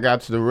driving, and I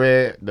got to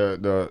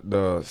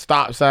the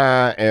stop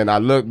sign, and I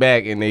looked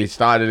back, and they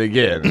started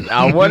again.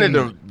 I wanted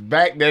to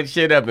back that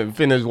shit up and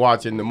finish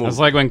watching the movie. It's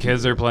like when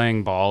kids are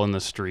playing ball in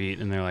the street,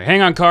 and they're like,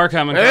 hang on, car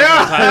coming.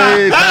 Yeah,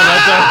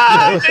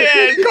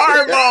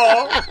 car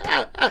ball.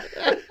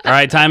 All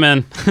right, time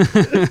in.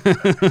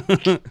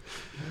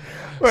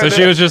 So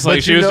she was just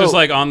like, just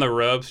like on the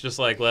ropes, just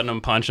like letting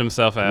him punch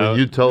himself out.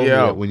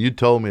 When you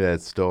told me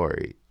that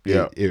story,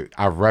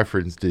 I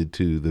referenced it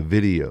to the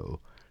video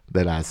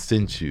that I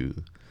sent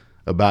you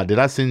about. Did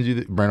I send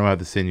you? Brandon, I have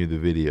to send you the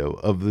video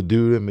of the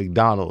dude at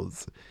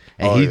McDonald's,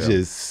 and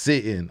just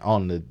sitting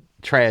on the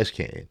trash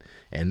can,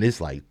 and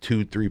it's like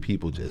 2-3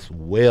 people just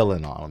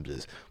wailing on him,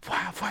 just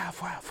fire.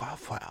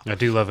 I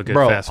do love a good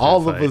fast food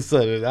all fight. of a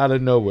sudden, out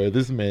of nowhere,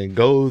 this man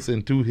goes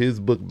into his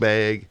book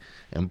bag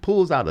and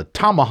pulls out a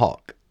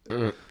tomahawk.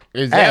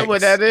 Is that axe.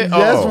 what that is?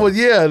 That's Oh. what,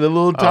 yeah, the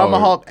little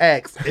tomahawk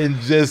axe, and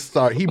just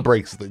start. He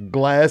breaks the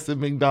glass at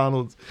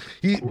McDonald's.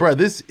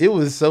 It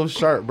was so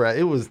sharp, bro.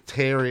 It was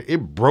tearing. It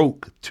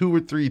broke 2 or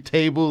 3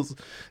 tables.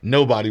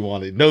 Nobody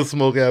wanted no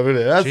smoke after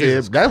that. That's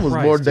Jesus it. That was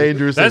Christ, more dude.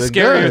 dangerous. That's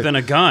than a scarier gun. than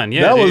a gun.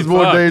 Yeah, That dude, was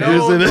more fuck.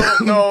 dangerous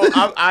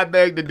than I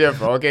beg to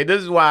differ. Okay,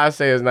 this is why I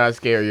say it's not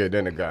scarier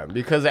than a gun,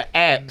 because an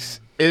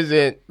axe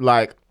isn't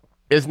like,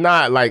 it's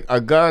not like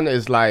a gun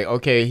is like,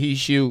 okay, he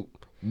shoot,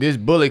 this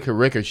bullet could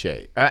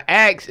ricochet. An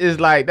axe is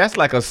like, that's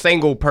like a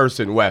single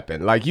person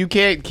weapon. Like, you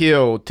can't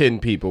kill 10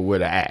 people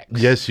with an axe.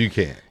 Yes, you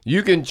can.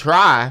 You can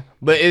try,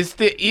 but it's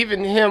still,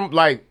 even him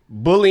like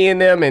bullying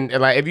them, and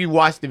like if you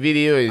watch the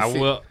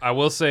video, I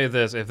will say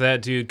this: if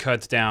that dude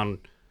cuts down,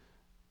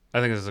 I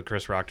think this is a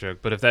Chris Rock joke,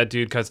 but if that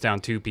dude cuts down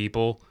 2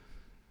 people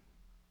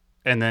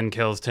and then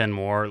kills 10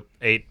 more,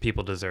 8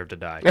 people deserve to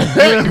die.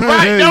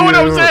 right? Know what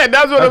I'm saying?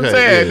 That's what I'm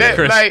saying. yeah.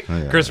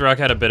 That, Chris Rock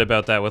had a bit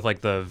about that with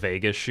like the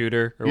Vegas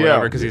shooter or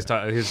whatever, because he was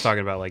talking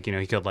about like,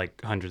 he killed like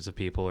hundreds of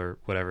people or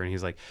whatever, and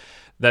he's like,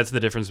 that's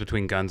the difference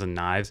between guns and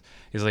knives.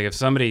 He's like, if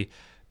somebody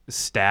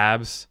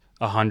stabs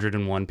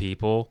 101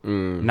 people,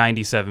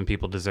 97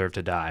 people deserve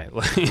to die.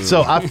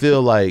 So I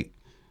feel like,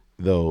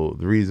 though,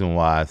 the reason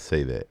why I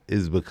say that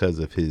is because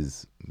of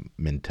his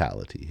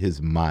mentality, his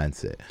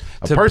mindset.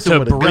 A person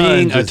with a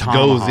gun just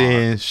goes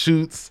in,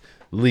 shoots,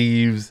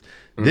 leaves.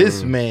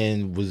 This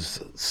man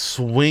was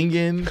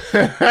swinging.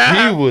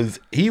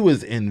 he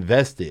was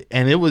invested,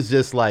 and it was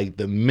just like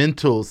the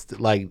mental,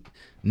 like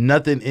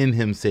nothing in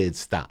him said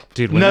stop.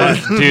 Dude, when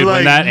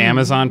that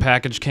Amazon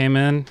package came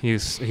in,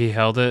 he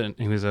held it and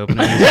he was opening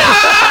it.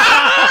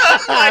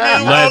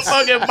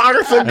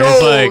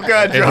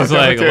 It was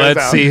like,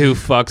 let's see who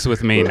fucks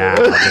with me now,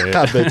 dude.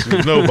 I bet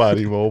you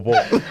nobody, mobile.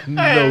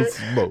 No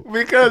smoke.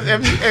 Because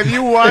if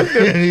you watch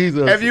the He's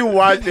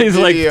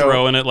video, like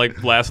throwing it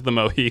like Last of the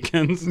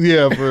Mohicans.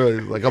 Yeah, for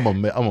real. Like I'm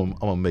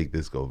gonna make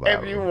this go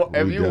viral.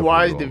 if you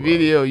watch the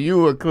video, you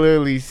will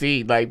clearly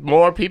see like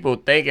more people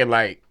thinking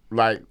like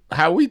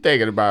how we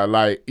thinking about it.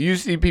 Like, you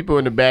see people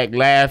in the back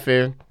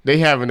laughing, they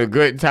having a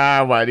good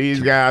time while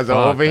these guys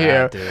are over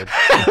here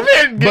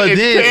getting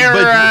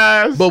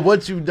terrorized. But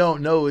what you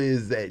don't know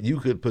is that you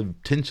could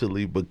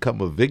potentially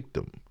become a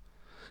victim,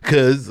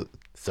 because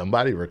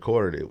somebody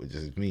recorded it, which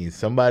just means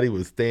somebody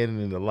was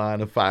standing in the line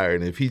of fire,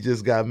 and if he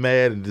just got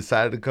mad and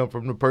decided to come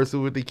from the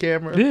person with the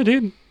camera, Yeah,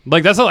 dude.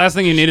 Like, that's the last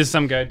thing you need is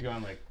some guy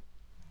going like,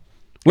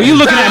 what are you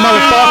looking at,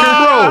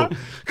 motherfucker? bro.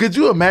 Could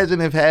you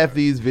imagine if half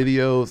these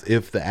videos,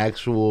 if the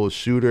actual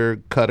shooter,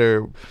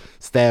 cutter,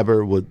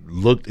 stabber would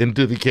look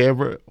into the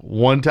camera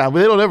one time?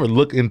 Well, they don't ever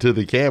look into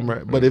the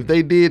camera, but if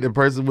they did, the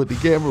person with the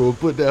camera would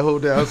put that whole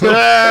down. So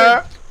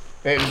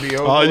It'd be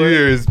over all you with.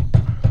 hear is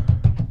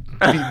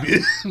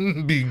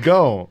be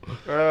gone.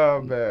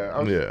 Oh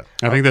man. Yeah.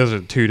 I think those are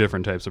 2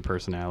 different types of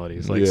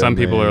personalities. Like, Yeah, some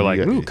people man, are like,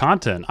 you got- ooh,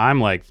 content.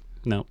 I'm like,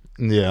 no.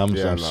 Yeah, I'm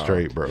no.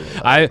 straight, bro.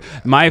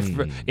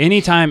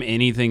 Anytime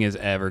anything is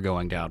ever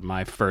going down,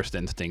 my first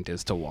instinct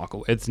is to walk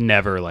away. It's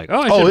never like,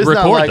 I should Oh, it's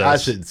record not like this. I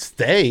should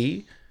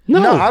stay.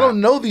 No. I don't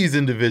know these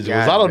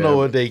individuals. God I don't know damn.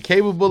 what they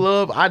capable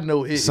of. I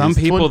know it. Some is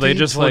people, they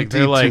just like,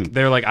 they're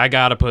 2022. like, I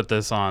gotta put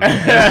this on.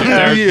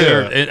 they're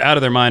Yeah. out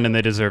of their mind and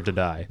they deserve to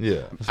die.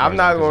 Yeah. I'm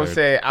not gonna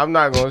say I'm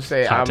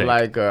Hot take.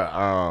 like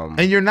a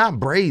And you're not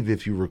brave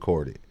if you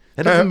record it.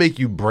 That doesn't make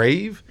you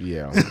brave.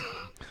 yeah.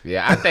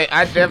 Yeah,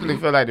 I definitely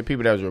feel like the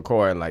people that was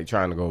recording like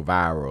trying to go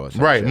viral or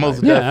something. Right, most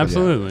like Yeah, definitely.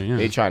 absolutely. Yeah.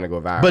 they trying to go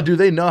viral. But do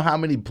they know how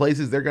many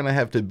places they're gonna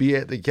have to be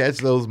at to catch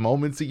those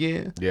moments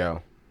again? yeah.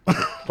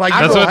 Like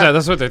That's you what gonna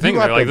that's what they're you thinking.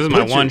 gonna They're like, have this to is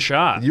my put one your-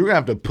 shot. You're gonna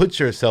have to put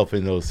yourself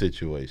in those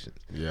situations.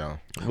 Yeah.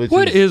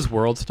 What is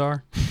World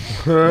Star?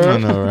 I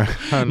know,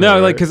 right? I know, No,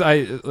 like, right? because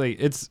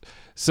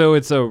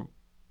it's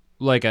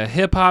a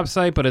hip hop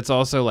site, but it's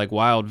also like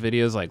wild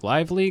videos, like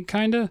Live League,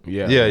 kind of.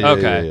 Yeah. Yeah.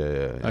 Okay.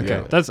 Yeah. Okay,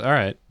 Yeah. that's all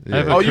right. Yeah. I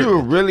have a Oh, you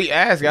were really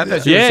asking? I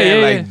thought you were Yeah,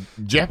 saying yeah, like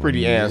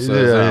Jeopardy answers.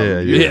 Yeah,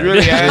 You was yeah.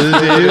 really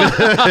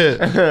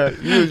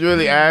asking. You was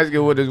really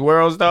asking what is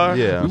World Star?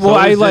 Yeah. Well,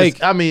 I it's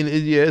like- I mean,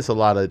 it's a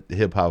lot of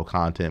hip hop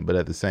content, but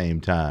at the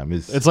same time,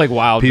 it's It's like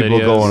wild People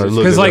videos. going to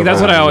look Because it like up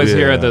that's what I on- always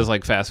hear yeah. at those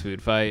like fast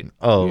food fight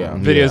Yeah.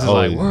 videos. Is Oh,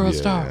 like yeah, World yeah,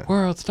 Star, yeah.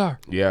 World Star.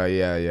 Yeah.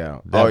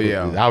 That Oh was-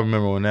 yeah. I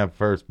remember when that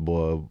first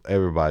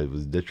everybody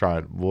was they're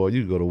trying. Boy,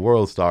 you go to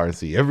World Star and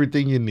see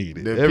everything you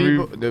needed.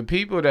 The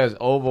people that's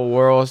over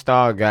World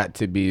Star got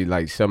to be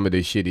like some of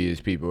the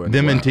shittiest people in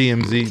them the and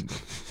world.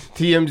 TMZ.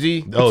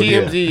 TMZ. Oh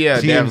TMZ, yeah.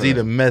 TMZ definitely.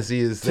 the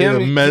messiest.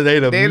 Tim- they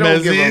the they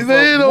don't give a messiest. fuck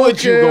They don't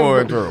what you care.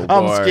 going through,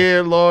 I'm boy.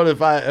 scared, Lord,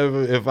 if I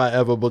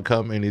ever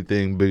become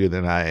anything bigger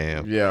than I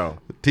am. Yeah.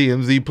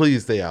 TMZ,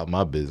 please stay out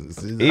my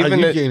business. Even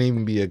you the- can't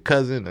even be a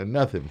cousin or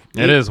nothing.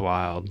 It is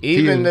wild.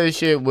 Even Team- the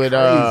shit with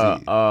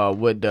Crazy.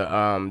 with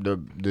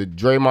the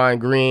Draymond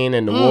Green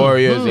and the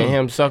Warriors and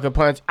him sucker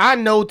punch. I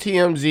know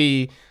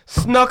TMZ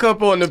snuck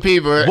up on the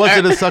people. Was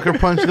it a sucker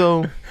punch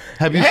though?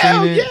 Have you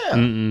Hell seen it? yeah.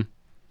 Mm-mm.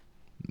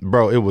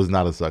 Bro, it was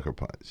not a sucker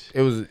punch.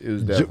 It was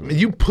definitely.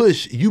 You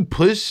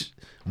push.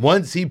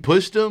 Once he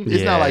pushed him,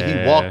 it's not like he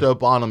Yeah. walked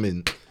up on him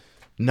and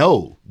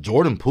no.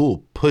 Jordan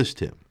Poole pushed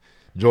him.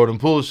 Jordan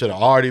Poole should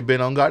have already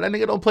been on guard. That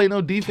nigga don't play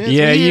no defense.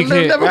 Yeah, He you ain't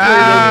can't. never played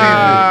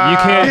no defense. You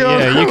can't. He don't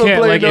Yeah, you never can't.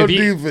 play Like no if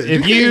you defense.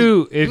 if You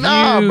you can't- if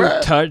Nah, you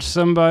bruh. touch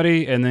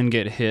somebody and then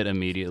get hit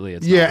immediately,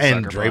 it's Yeah, not a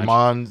and sucker punch.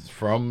 Draymond's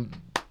from.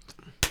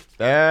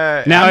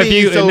 That, Now, I if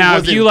mean, you so now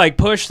was if it- you like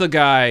push the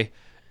guy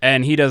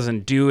and he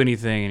doesn't do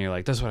anything, and you're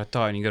like, "That's what I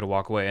thought," and you go to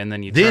walk away, and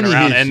then you Then turn he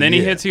around, hits and you, then he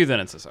yeah. hits you, then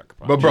it's a sucker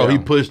punch. But bro, Yeah. he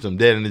pushed him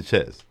dead in the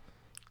chest.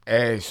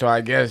 hey, so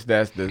I guess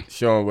that's the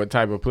showing what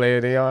type of player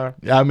they are.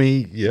 I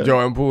mean, yeah.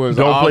 Jordan Poole is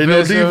Don't play no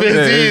offensive.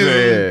 defense Yeah,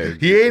 either. yeah.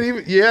 He ain't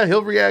even. Yeah,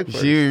 he'll react.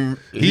 First. He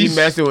He's-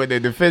 messing with the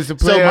defensive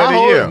So player my of the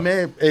whole year.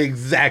 man,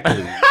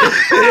 exactly,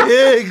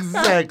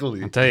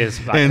 exactly. I'll tell you, his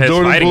And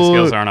Jordan fighting Poole-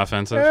 skills aren't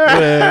offensive.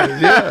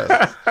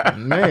 Yeah,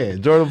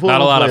 man. Jordan Poole Not a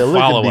don't lot play of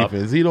lick follow-up.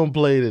 defense. He don't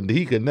play it.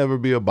 He could never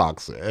be a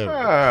boxer. Ever.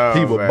 Oh,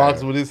 he would man.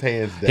 box with his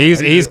hands down.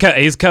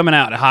 He's coming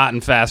out hot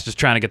and fast, just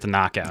trying to get the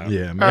knockout.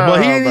 yeah, man.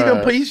 But he Oh, ain't even.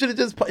 man. Play. He should have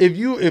just.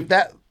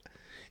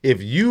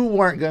 If you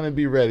weren't gonna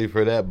be ready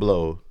for that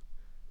blow,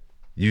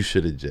 you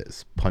should have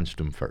just punched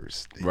him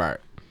first. Right.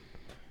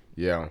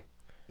 Yeah.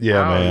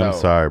 Yeah, I don't man. I'm know.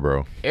 sorry,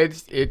 bro.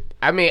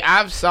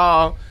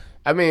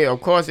 I mean,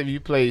 of course, if you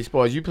play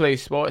sports, you played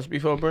sports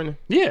before, Brendan?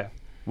 Yeah.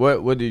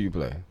 What do you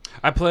play?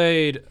 I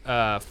played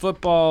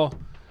football,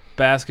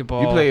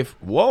 basketball. You play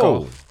whoa.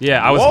 golf.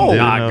 Yeah, I was Whoa.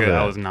 not Didn't know good.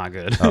 that. I was not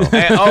good.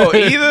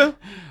 Either?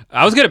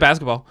 I was good at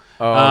basketball.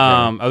 Oh,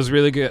 okay. I was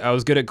really good. I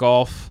was good at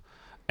golf,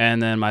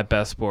 and then my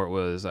best sport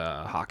was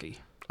hockey.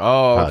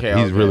 Oh, okay.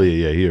 He's okay.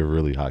 really, he a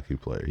really hockey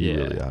player. He's Yeah.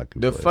 really a hockey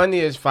The player.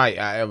 funniest fight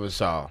I ever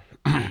saw,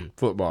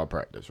 football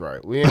practice,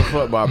 right? We in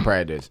football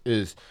practice.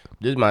 This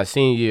is my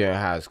senior year in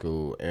high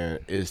school, and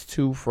it's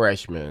two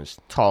freshmen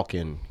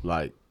talking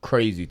like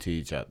crazy to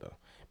each other.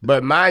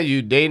 But mind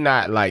you, they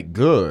not like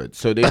good,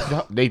 so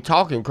they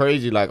talking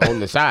crazy like on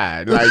the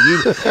side, like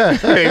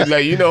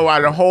you know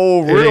why the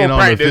whole It real ain't on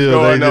the practice field.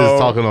 going They just on.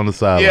 talking on the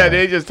sideline. Yeah,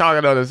 they just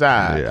talking on the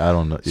side. Yeah, I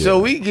don't know. Yeah. So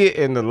we get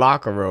in the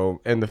locker room,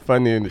 and the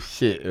funniest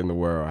shit in the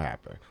world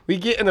happened. We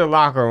get in the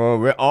locker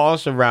room, we're all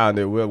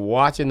surrounded, we're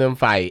watching them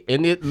fight,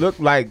 and it looked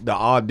like the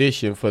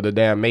audition for the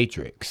damn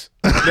Matrix.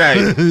 Like,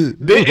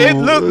 it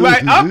looked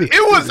like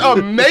it was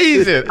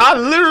amazing. I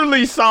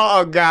literally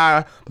saw a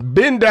guy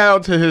bend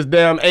down to his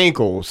damn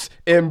ankles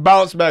and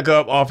bounce back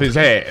up off his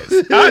ass.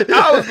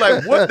 I was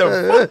like, "What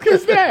the fuck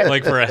is that?"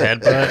 Like for a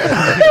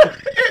headbutt.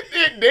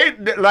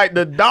 Like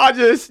the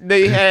Dodgers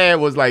they had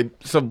was like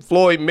some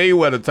Floyd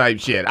Mayweather type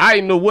shit. I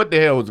didn't know what the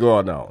hell was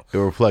going on. They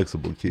were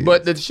flexible kids.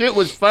 But the shit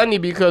was funny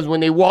because when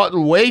they walked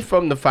away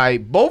from the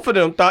fight, both of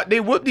them thought they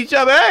whooped each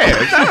other's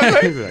ass.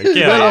 I was like,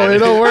 it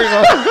don't work.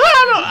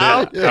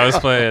 I was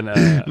playing. No,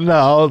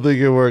 I don't think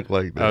it worked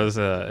like that. I was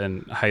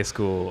in high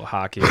school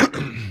hockey.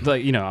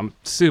 Like, I'm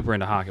super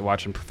into hockey,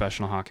 watching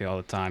professional hockey all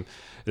the time.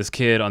 This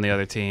kid on the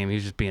other team, he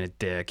was just being a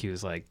dick. He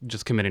was like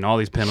just committing all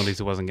these penalties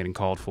he wasn't getting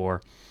called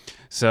for.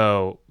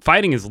 So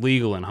fighting is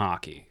legal in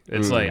hockey.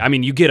 It's like, I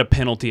mean, you get a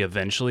penalty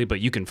eventually, but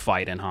you can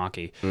fight in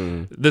hockey.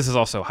 This is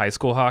also high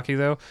school hockey,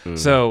 though.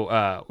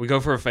 So we go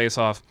for a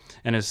face-off,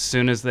 and as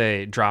soon as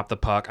they drop the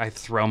puck, I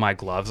throw my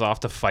gloves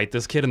off to fight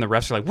this kid, and the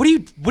refs are like, "What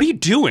are you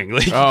doing?"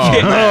 Like,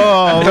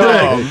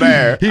 oh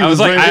man. He I was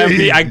like,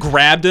 ready. I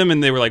grabbed him,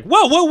 and they were like,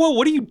 "Whoa,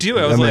 what are you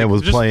doing?" I was That like, man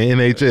was just- playing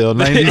NHL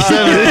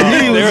 97.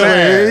 They He were, was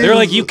they were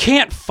like, like, "You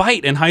can't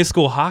fight in high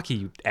school hockey,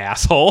 you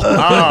asshole."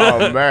 Oh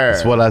man.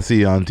 That's what I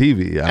see on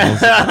TV.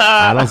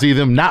 I don't see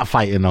them not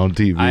fighting on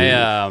TV.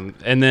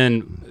 And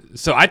then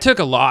so I took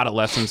a lot of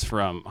lessons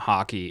from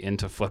hockey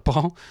into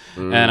football,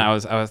 and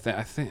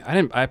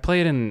I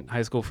played in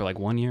high school for like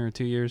 1 year or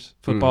 2 years.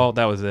 Football,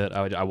 that was it.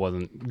 I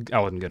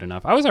wasn't good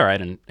enough. I was all right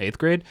in 8th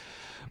grade.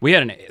 We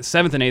had a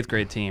 7th and 8th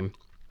grade team.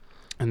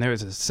 And there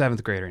was a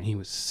 7th grader, and he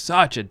was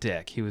such a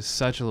dick. He was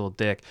such a little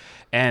dick.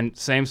 And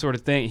same sort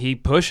of thing. He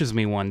pushes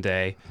me one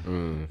day.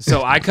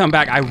 So I come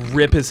back, I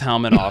rip his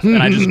helmet off,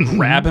 and I just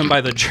grab him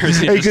by the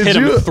jersey and Hey, just hit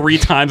could him you- 3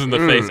 times in the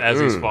face as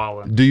he's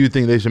falling. Do you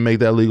think they should make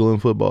that legal in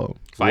football?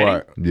 Fighting?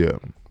 What? Yeah.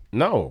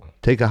 No.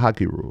 Take a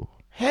hockey rule.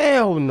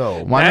 Hell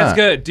no. Why That's not?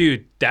 good.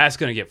 Dude, that's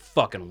going to get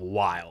fucking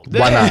wild.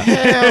 Why not?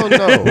 Hell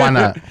no. Why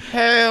not?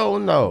 Hell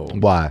no.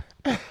 Why?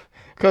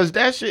 Because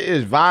that shit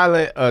is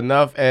violent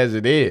enough as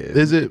it is.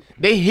 Is it?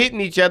 They hitting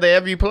each other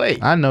every play.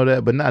 I know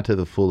that, but not to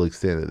the full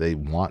extent that they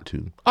want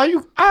to. Are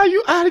you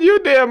out of your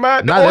damn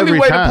mind? The Not only every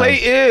way time. to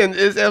play in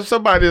is if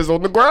somebody is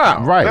on the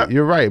ground. Right, That-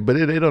 you're right, but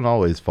they don't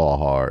always fall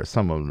hard.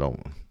 Some of them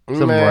don't.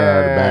 Some of them run out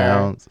of Man.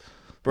 bounds.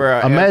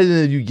 Bruh, Imagine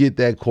if you get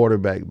that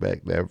quarterback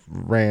back that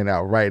ran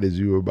out right as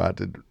you were about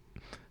to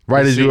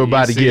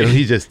get him.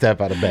 He just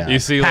step out of bounds. You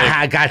see, like-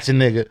 I got you,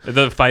 nigga.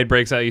 The fight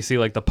breaks out, you see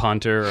like the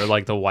punter or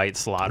like the white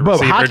slot Bro,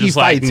 receiver hockey just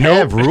like, fights nope.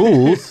 have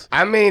rules.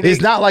 I mean,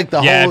 It's not like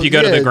the Yeah, whole. if you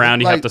go to the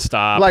ground, you have to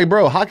stop. Like,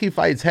 bro, hockey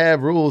fights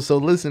have rules. So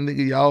listen,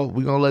 nigga, y'all,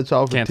 we gonna let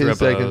y'all for Can't 10 throw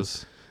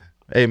seconds.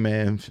 bows. Hey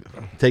man,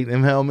 take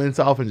them helmets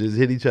off and just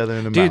hit each other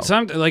in the mouth.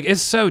 Dude,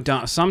 it's so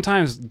dumb.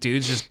 Sometimes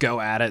dudes just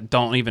go at it,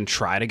 don't even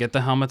try to get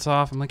the helmets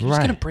off. I'm like, you're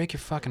just gonna break your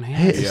fucking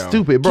hands. It's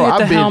stupid, bro. Get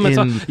the I've been helmets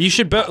in, off. You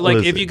should like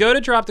listen. if you go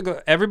to drop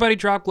everybody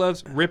drop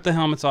gloves, rip the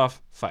helmets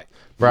off, fight.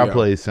 Bro, I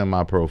played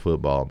semi-pro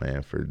football,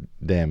 man, for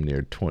damn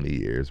near 20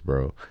 years,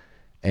 bro.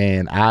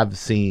 And I've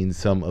seen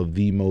some of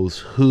the most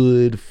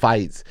hood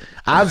fights.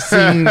 I've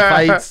seen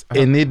fights,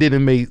 and it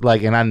didn't make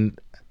and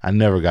I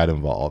never got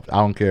involved. I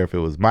don't care if it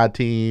was my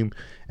team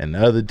and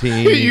the other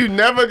team. You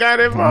never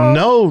got involved?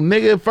 No,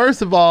 nigga.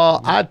 First of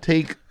all, I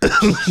take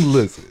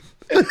listen.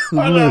 In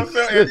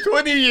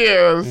 20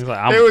 years,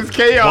 like, there was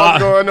chaos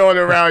going on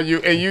around you,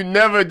 and you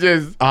never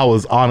just. I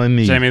was on a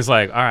knee. Jamie's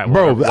like, all right,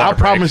 bro. I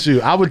promise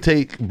you, I would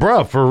take,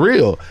 bro, for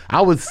real.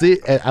 I would sit.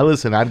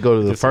 Listen, I'd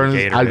go to the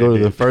furthest. I'd go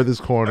to the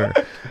furthest corner.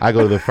 I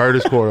go to the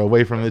furthest corner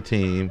away from the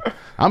team.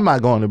 I'm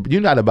not going to.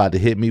 You're not about to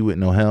hit me with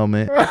no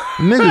helmet.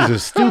 Niggas are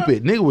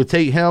stupid. Nigga would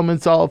take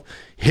helmets off,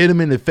 hit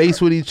them in the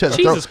face with each other.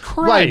 Jesus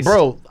Christ, like,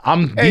 bro.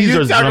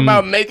 You're talking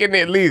about making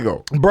it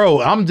legal,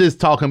 bro. I'm just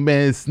talking,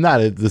 man. It's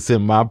not at the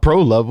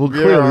semi-pro level.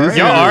 Clearly,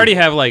 y'all already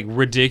have like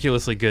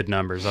ridiculously good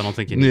numbers. I don't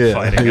think you need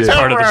fighting. It's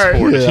part of the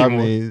sport. I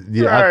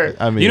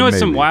mean, you know what's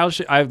some wild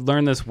shit? I've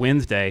learned this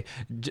Wednesday.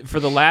 For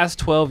the last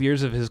 12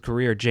 years of his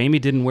career, Jamie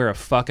didn't wear a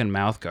fucking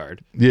mouth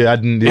guard. Yeah, I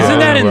didn't. Isn't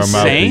that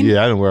insane?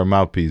 Yeah, I didn't wear a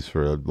mouthpiece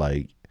for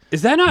like.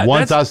 Is that not?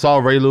 Once I saw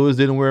Ray Lewis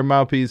didn't wear a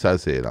mouthpiece, I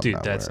said,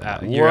 "Dude, that's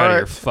you're out of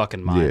your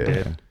fucking mind,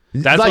 dude."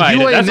 That's like,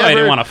 why. That's why I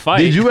didn't want to fight.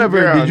 Did you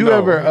ever?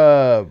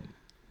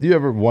 You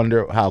ever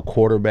wonder how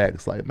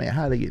quarterbacks like, man,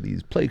 how they get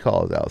these play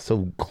calls out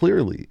so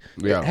clearly?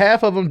 Yeah.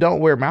 Half of them don't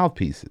wear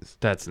mouthpieces.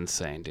 That's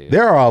insane, dude.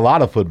 There are a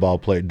lot of football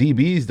players.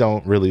 DBs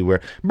don't really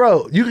wear.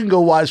 Bro, you can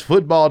go watch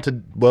football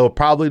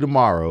probably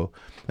tomorrow,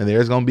 and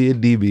there's gonna be a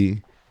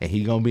DB, and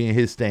he gonna be in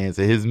his stance,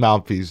 and his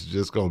mouthpiece is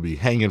just gonna be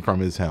hanging from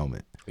his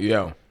helmet.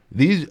 Yeah.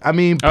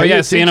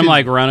 Seeing him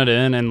like run it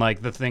in and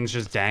like the thing's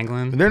just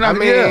dangling. They're not.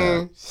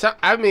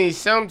 I mean,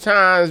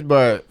 sometimes,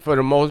 but for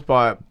the most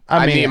part,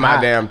 I need my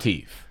damn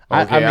teeth.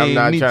 Okay, I'm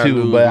not trying to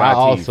lose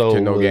my teeth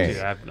to no game.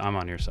 I'm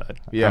on your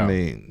side. Yeah. I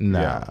mean,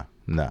 nah.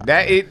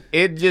 That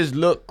it just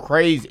looked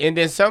crazy, and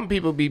then some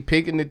people be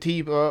picking the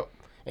teeth up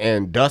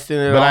and dusting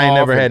it off. But I ain't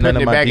never had none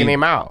of my back teeth. in their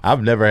mouth.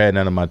 I've never had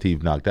none of my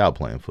teeth knocked out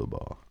playing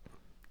football.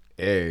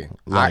 Hey,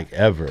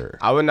 ever.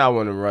 I would not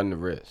want to run the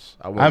risk.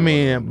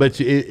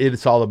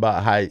 It's all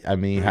about how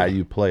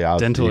you play out.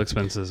 Dental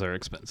expenses are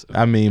expensive.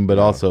 But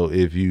also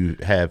if you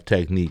have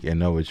technique and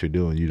know what you're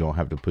doing, you don't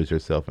have to put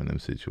yourself in them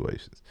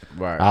situations.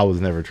 Right. I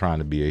was never trying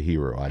to be a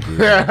hero.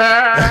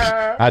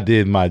 I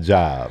did my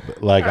job.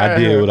 Like I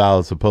did what I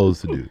was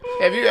supposed to do.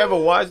 Have you ever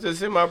watched a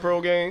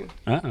semi-pro game?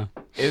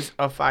 It's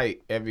a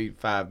fight every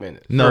 5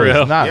 minutes. No,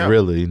 it's not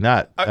really.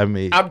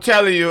 I'm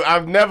telling you,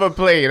 I've never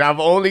played. I've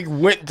only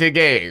went to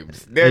games.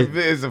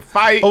 There's a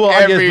fight. Oh, well,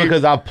 I guess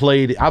because I've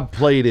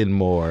played in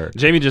more.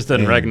 Jamie just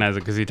doesn't recognize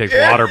it because he takes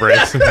water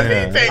breaks. I'm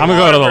gonna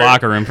go to the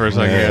locker room for a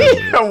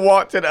second.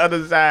 Walk to the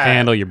other side.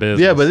 Handle your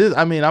business. Yeah, but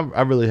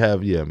I really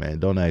have. Yeah, man.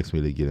 Don't ask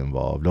me to get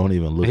involved. Don't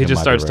even look. He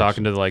just starts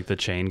direction. talking to like the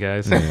chain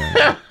guys.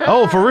 Yeah.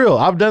 Oh, for real?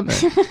 I've done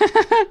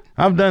that.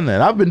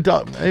 I've been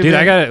talking. Hey, dude,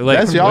 man, I got it. Like,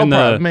 that's y'all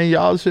problem, man.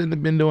 Y'all shouldn't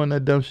have been doing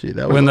that dumb shit.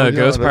 When the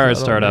Ghost Pirates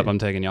start up, I'm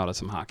taking y'all to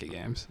some hockey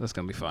games. That's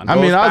gonna be fun. I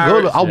mean, I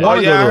want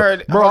to go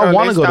to. Bro, I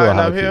want to go to a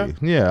hockey.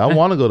 Yeah, I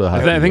want to go to a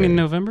hockey. I think in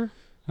November.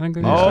 I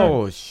think.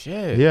 Oh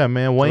shit. Yeah,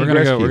 man. Wayne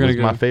Gretzky was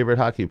my favorite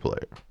hockey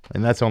player.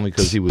 And that's only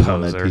because he was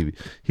on that TV.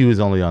 He was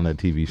only on that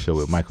TV show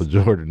with Michael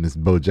Jordan as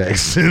Bo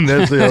Jackson.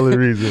 That's the only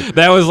reason.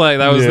 that was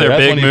their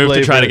big move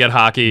to try to get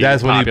hockey.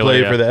 That's when he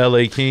played for the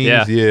LA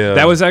Kings. Yeah.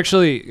 That was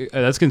actually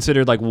that's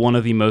considered like one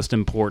of the most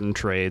important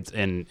trades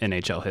in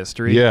NHL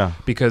history. Yeah.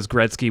 Because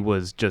Gretzky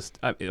was just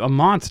a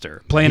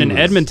monster playing in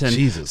Edmonton.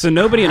 So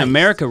nobody in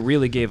America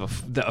really gave a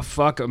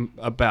fuck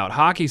about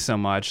hockey so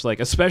much. Like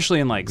especially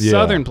in like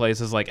southern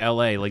places like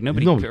LA. Like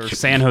nobody or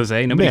San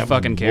Jose. Nobody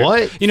fucking cared.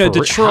 What? You know,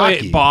 Detroit,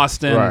 hockey.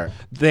 Boston. Right.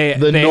 They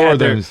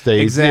northern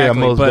states, exactly.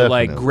 Yeah, most but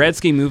definitely. Like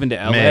Gretzky moving to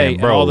LA,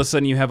 and all of a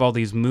sudden you have all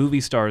these movie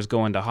stars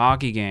going to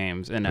hockey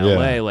games in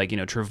LA. Like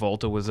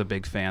Travolta was a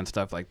big fan,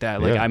 stuff like that.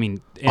 Like I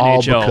mean,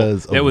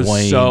 NHL, it was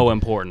so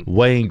important.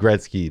 Wayne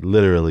Gretzky,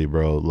 literally,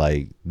 bro.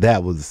 Like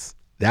that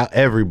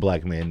every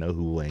black man know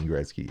who Wayne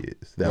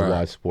Gretzky is that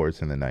watched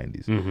sports in the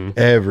 90s. Mm-hmm.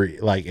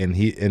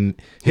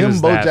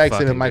 Him, Bo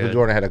Jackson, and Michael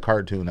Jordan had a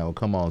cartoon that would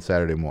come on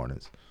Saturday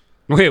mornings.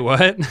 Wait,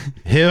 what?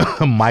 Him,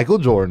 Michael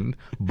Jordan,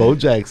 Bo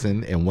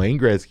Jackson, and Wayne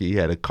Gretzky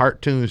had a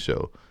cartoon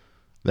show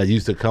that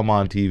used to come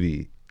on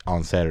TV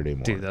on Saturday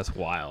morning. Dude, that's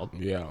wild.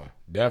 Yeah,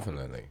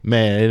 definitely.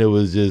 Man, and it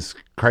was just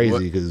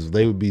crazy because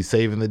they would be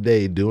saving the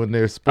day doing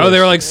their sports. Oh, they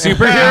were like superheroes?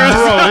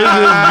 Bro, they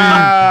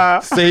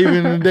just be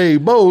saving the day.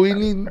 Bo, we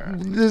need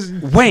this.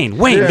 Wayne,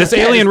 this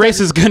alien race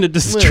is going to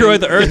destroy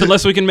the Earth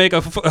unless we can make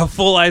a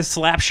full-eyes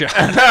slap shot.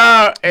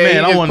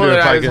 Man, I wonder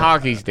if I can.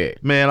 Hockey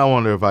stick. Man, I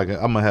wonder if I can.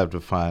 I'm going to have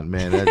to find,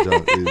 man,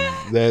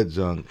 that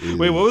junk is.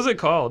 Wait, what was it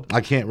called?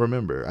 I can't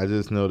remember. I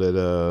just know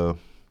that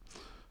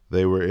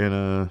they were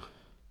in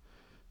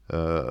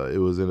It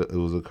was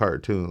a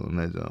cartoon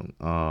that jumped.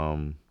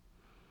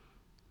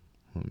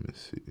 Let me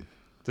see.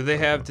 Did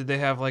they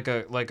have like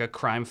a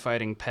crime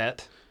fighting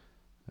pet?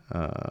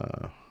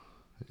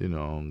 You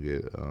know,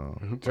 get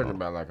Talking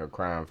about like a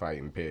crime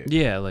fighting pit.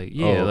 Yeah, like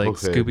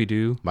okay. Scooby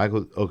Doo.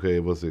 Michael. Okay,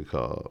 what's it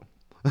called?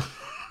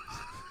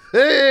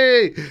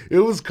 Hey, it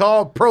was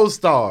called Pro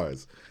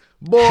Stars.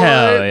 Boy,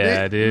 Hell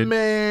yeah, dude.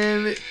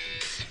 Man.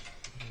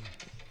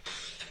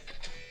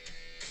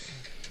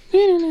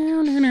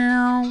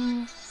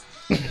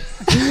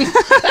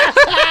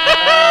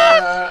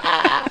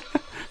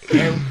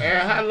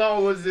 And how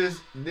long was this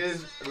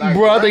like?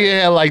 Bro, I think it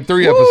had like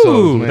 3 episodes.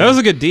 Ooh, Man. that was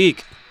a good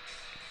deke.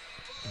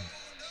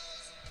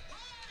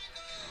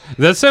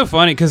 That's so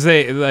funny because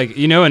they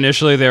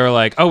initially they were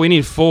like, oh, we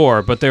need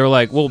 4, but they were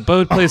like, well,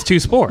 Bo plays 2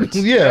 sports.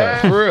 Yeah,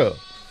 for real.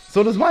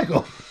 So does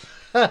Michael.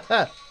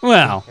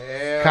 Well,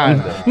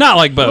 Kinda. not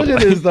like Bo. Look at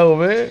this though,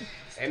 man.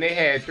 And they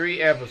had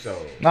 3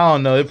 episodes. I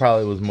don't know. It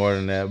probably was more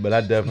than that, but I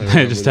definitely They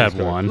remember just this have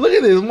story. one. Look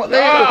at this. What?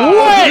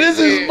 This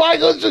is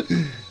Michael.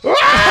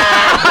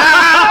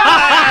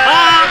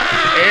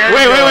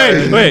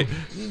 Wait.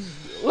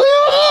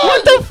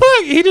 What the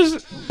fuck? He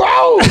just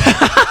Bro.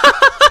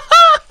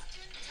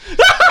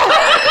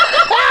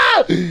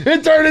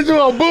 It turned into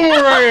a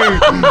boomerang.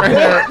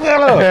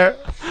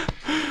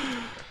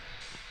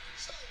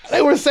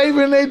 They were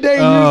saving their day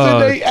using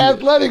their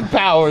athletic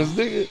powers,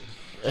 nigga.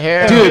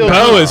 dude,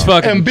 Bo is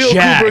fucking And Bill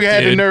jacked, Cooper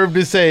had the dude. nerve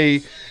to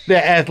say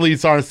that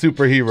athletes aren't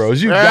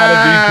superheroes. You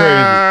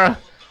gotta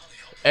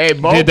Hey,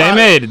 Bo Dude,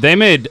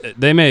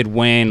 they made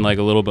Wayne like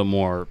a little bit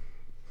more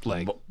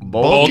like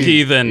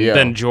bulky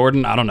than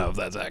Jordan. I don't know if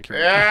that's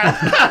accurate.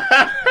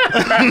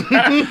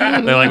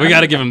 They're like, we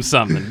got to give him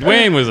something.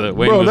 Wayne was a be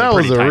crazy. Bro, that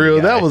was pretty a tiny real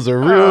guy. that was a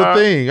real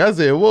thing. I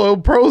said, "Whoa,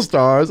 Pro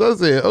Stars." I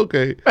said,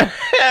 "Okay."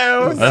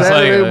 That's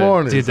Saturday like,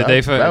 mornings. Dude,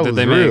 That was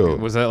make real.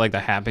 was that like the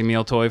Happy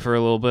Meal toy for a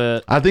little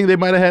bit? I think they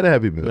might have had a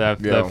Happy Meal.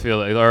 That feel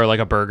like, or like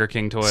a Burger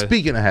King toy.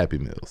 Speaking of Happy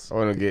Meals, I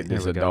want to get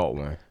this Here we go. adult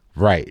one.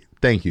 right?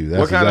 Thank you. That's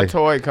What kind of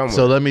toy come with?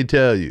 So let me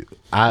tell you,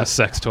 A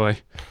sex toy.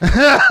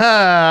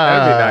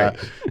 That'd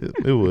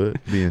be It would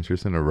be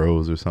interesting, a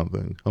rose or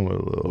something. I'm a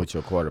little. with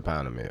your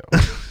quarter-pounder meal.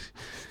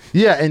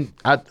 Yeah, and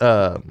I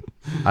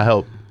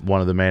helped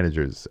one of the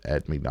managers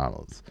at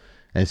McDonald's,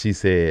 and she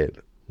said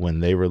when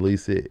they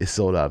release it, it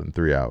sold out in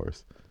 3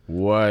 hours.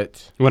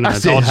 What? What, an I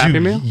adult said, Happy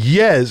Meal?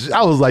 Yes,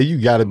 I was like,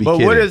 you got to be But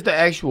kidding. what is the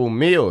actual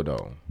meal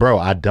though? Bro,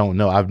 I don't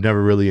know. I've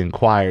never really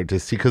inquired to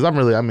see because like,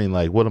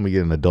 what am I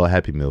getting an adult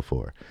Happy Meal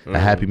for? A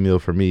Happy Meal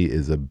for me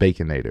is a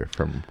Baconator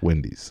from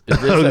Wendy's. Is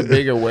this a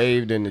bigger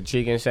wave than the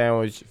chicken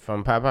sandwich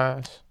from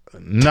Popeyes?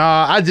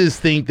 Nah, I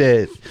just think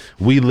that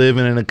we live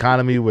in an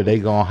economy where they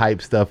gonna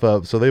hype stuff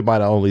up, so they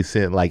might have only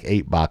sent like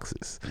 8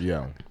 boxes.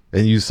 Yeah.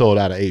 And you sold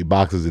out of 8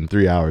 boxes in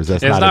 3 hours.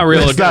 That's It's not not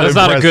real. That's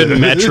not a good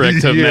impressive.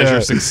 metric to Yeah. measure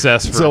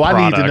success for So a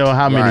I need to product. know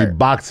how many Right.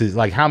 boxes,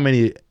 like how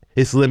many.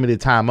 It's limited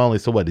time only.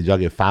 So what? Did y'all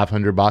get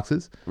 500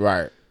 boxes?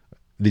 Right.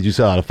 Did you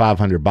sell out of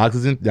 500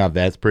 boxes? Now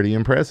that's pretty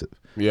impressive.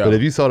 Yeah. But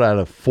if you sold out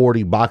of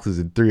 40 boxes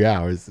in 3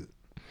 hours,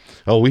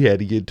 we had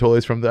to get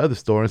toys from the other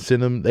store and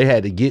send them. They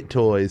had to get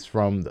toys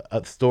from the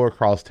store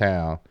across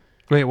town.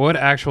 Wait, what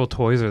actual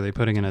toys are they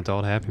putting in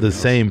adult Happy The Meals?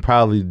 same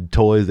probably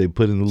toys they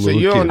put in the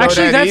little you don't kids. know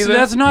Actually, that either?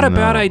 that's not a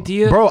bad No.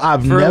 idea, Bro,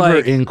 I've for, never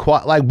like-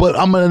 inquired. Like, but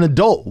I'm an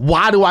adult.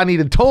 Why do I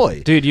need a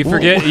toy? Dude, you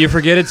forget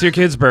it's your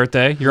kid's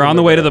birthday. You're on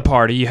the way to the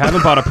party. You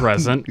haven't bought a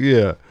present.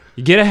 Yeah.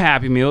 You get a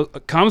Happy Meal.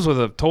 It comes with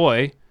a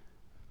toy,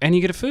 and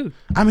you get a food.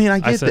 I mean, I I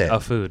get said that.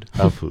 a food.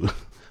 A food.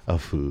 A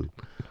food.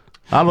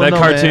 I don't That know,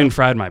 cartoon man.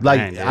 fried my Like,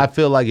 brain. Dude. I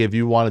feel like if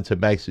you wanted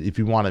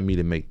me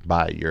to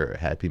buy your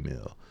Happy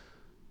Meal,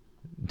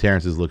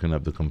 Terrence is looking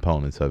up the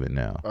components of it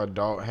now.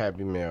 Adult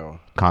Happy Meal.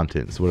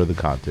 Contents. What are the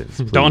contents?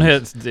 Don't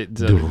please?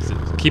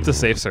 hit. Keep the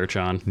safe search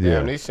on. Yeah.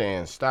 Damn, they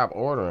saying stop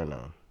ordering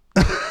them.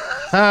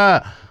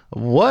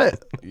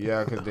 What?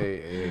 Yeah, because they.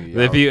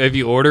 If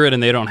you order it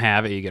and they don't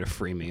have it, you get a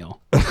free meal.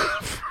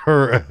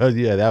 Yeah,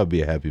 that would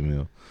be a Happy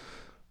Meal.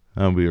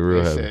 That would be a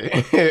real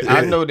happy.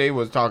 I know they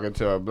was talking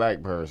to a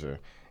black person.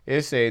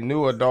 It said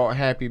new adult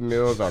Happy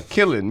Meals are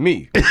killing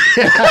me.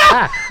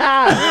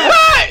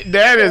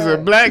 That is a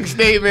black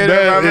statement if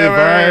I've ever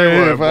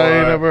heard one, I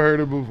ain't boy. never heard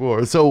it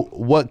before. So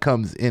what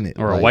comes in it?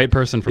 Or a Like, white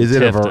person from Is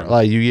it Tifton.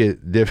 like you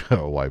get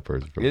different? A white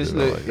person from It's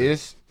Tifton, I like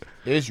that.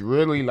 it's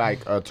really like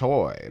a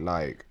toy,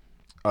 like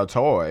a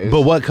toy. It's,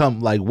 But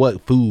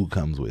what food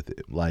comes with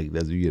it? Like,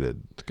 does you get a?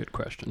 That's a good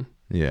question.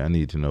 Yeah, I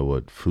need to know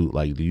what food.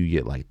 Like, do you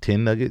get like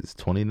 10 nuggets,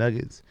 20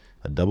 nuggets,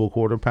 a double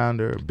quarter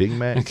pounder, a Big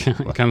Mac?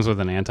 It comes with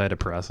an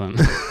antidepressant.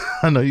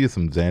 I know you get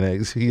some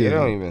Xanax. they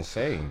don't even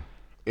say.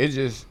 It's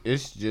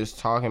just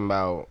talking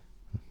about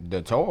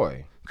the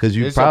toy. Because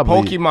you It's probably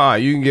a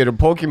Pokemon. You can get a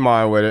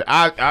Pokemon with it.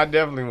 I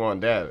definitely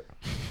want that.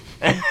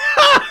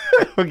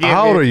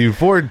 How old are you?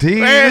 14?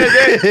 Man,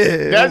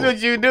 that's what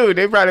you do.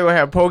 They probably gonna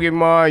have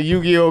Pokemon,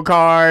 Yu-Gi-Oh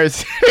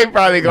cards. They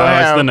probably gonna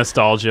That's have the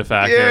nostalgia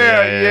factor.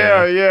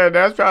 yeah.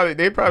 That's probably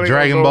they probably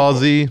Dragon gonna Ball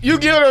Z. You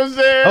get what I'm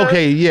saying?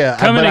 Okay, yeah.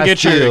 Come in but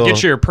and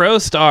get your Pro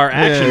Star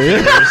action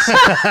figures.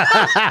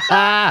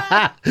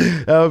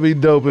 That would be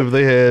dope if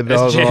they had.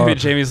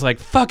 Jamie's like,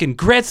 fucking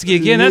Gretzky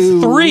again. That's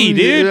 3,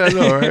 dude. Yeah, I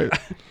know, right?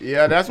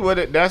 Yeah, that's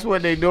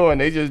what they doing.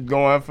 They just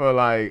going for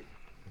like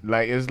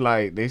it's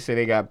like they say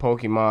they got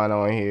Pokemon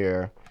on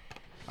here.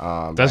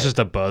 That's just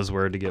a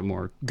buzzword to get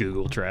more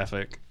Google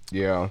traffic.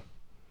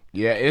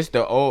 Yeah, it's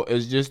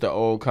just the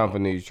old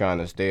companies trying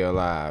to stay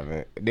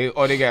alive. They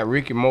got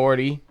Rick and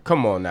Morty.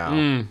 Come on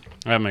now.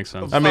 That makes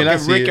sense. I mean, I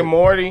see Rick it. and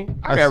Morty.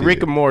 I got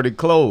Rick and Morty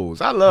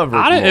clothes. I love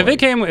Rick and Morty. If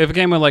it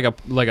came with like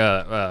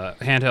a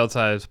handheld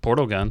sized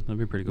portal gun, that'd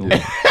be pretty cool.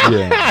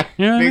 Yeah.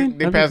 You know what I mean?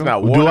 They That'd be passing cool.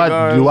 out water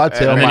guns. Do I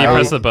tell And then my you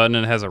press age? the button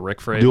and it has a Rick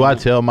phrase. Do I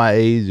tell my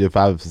age if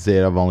I've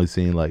said I've only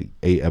seen like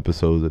 8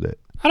 episodes of that?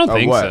 I don't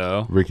think what?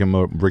 so. Rick and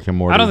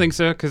Morty. I don't think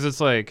so because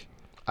it's like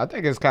I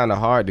think it's kind of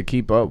hard to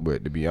keep up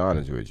with, to be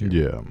honest with you.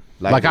 Yeah.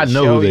 Like I the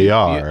know show, who they you-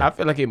 are. I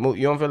feel like it move.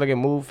 You don't feel like it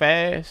moved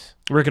fast?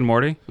 Rick and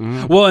Morty.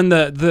 Well, and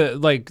the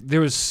like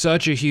there was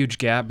such a huge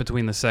gap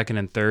between the second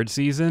and third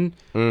season,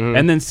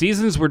 and then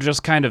seasons were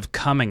just kind of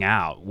coming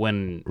out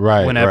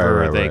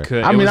whenever they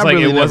could. I It mean, was I've like,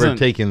 really it never wasn't.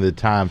 taken the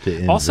time to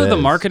invest. Also, the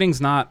marketing's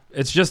not.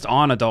 It's just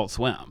on Adult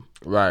Swim.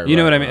 Right. You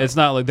know what I mean? It's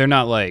not like they're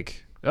not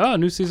like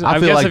new season. I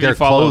feel guess like if you their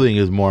follow, clothing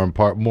is more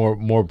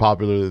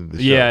popular than the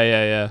show.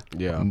 Yeah.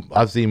 Yeah.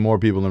 I've seen more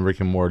people in Rick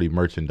and Morty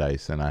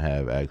merchandise than I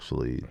have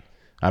actually.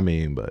 I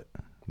mean, but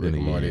Rick then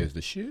and Morty again. is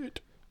the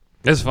shit.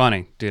 It's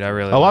funny, dude. I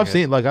really. Oh, like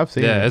I've it.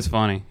 seen. Yeah, it. it's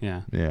funny.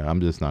 Yeah. Yeah,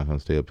 I'm just not gonna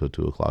stay up till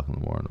 2:00 in the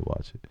morning to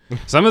watch it.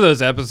 Some of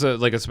those episodes,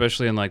 like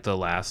especially in like the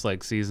last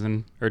like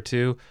season or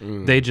two,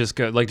 they just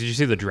go like. Did you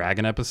see the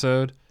dragon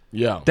episode?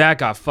 Yeah. That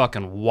got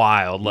fucking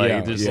wild. Like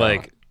Yeah, just yeah.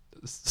 like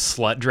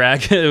slut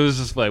dragon. It was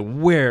just like,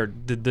 where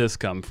did this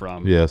come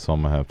from? Yeah, so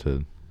I'm gonna have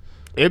to.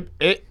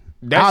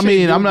 That I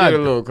mean, I'm not- get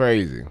a little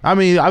crazy. I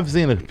mean, I've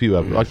seen a few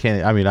episodes.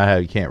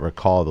 I can't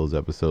recall those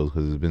episodes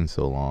because it's been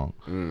so long.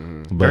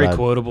 But Very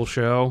quotable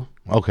show.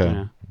 Okay.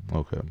 Yeah.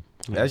 Okay.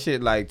 That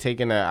shit like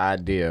taking that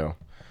idea,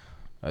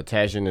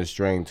 attaching a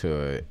string to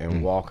it,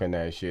 and walking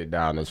that shit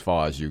down as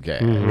far as you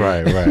can.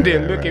 Right.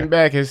 Then looking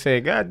back and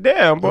saying, God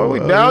damn, boy, we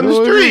down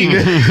the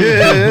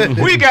street.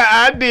 We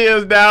got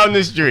ideas down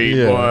the street,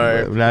 Yeah,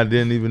 boy. and I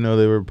didn't even know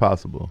they were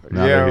possible.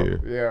 Now they're here.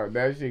 Yeah,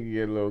 that shit can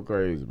get a little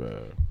crazy,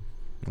 man.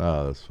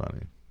 Oh, that's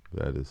funny.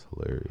 That is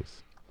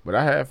hilarious. But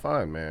I had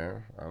fun,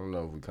 man. I don't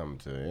know if we coming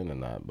to the end or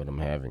not, but I'm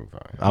having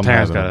fun. I'm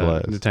Terrence having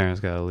a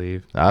blast. gotta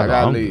leave. I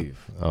gotta leave.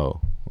 Oh,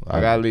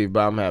 I gotta leave,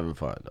 but I'm having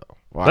fun though.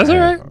 Well, That's I all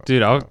had right, fun.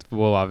 dude.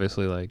 We'll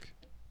obviously like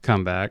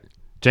come back.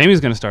 Jamie's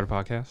gonna start a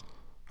podcast.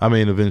 I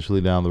mean,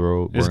 eventually down the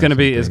road, It's we're gonna in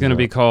be some it's gonna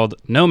be things called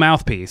No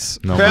Mouthpiece.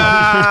 out. No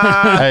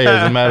mouth. Hey,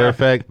 as a matter of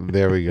fact,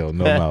 there we go.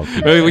 No mouth.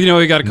 You know what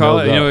we gotta call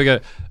No it? You know doubt. what we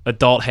got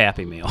Adult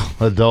Happy Meal.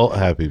 Adult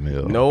Happy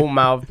Meal. No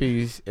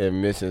mouthpiece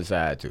and missing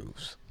side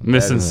tooths.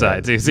 Missing That's-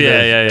 side tooth.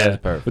 Yeah. that's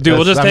perfect. Dude,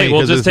 we'll That's- just I take mean,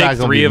 we'll 'cause just it's not take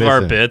gonna 3 be of our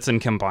missing. bits and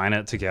combine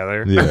it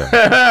together. Yeah.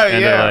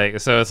 And Yeah. they're like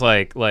so it's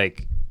like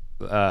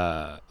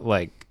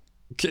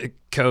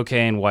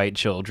cocaine white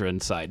children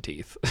side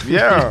teeth.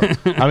 Yeah.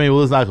 I mean,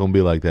 well, it's not gonna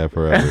be like that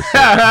forever.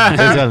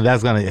 So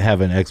that's gonna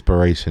have an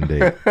expiration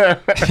date.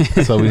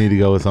 So we need to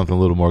go with something a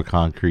little more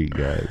concrete,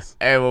 guys.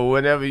 Hey, well,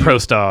 whenever you Pro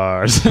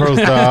stars. Pro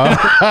star.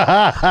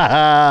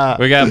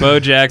 We got Bo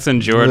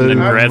Jackson, Jordan, and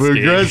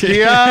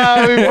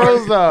Gretzky. We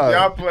pro star.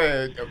 y'all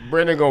playing,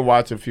 Brendan gonna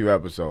watch a few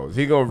episodes.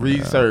 He gonna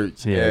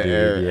research Yeah,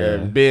 dude,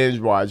 and binge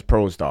watch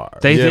Pro Star.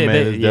 They Yeah, did- man,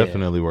 they- it's yeah.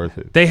 definitely worth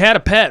it. They had a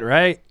pet,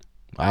 right?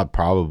 I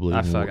probably.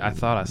 I thought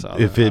I saw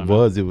that. If I it don't know.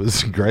 was, it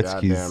was Gretzky's.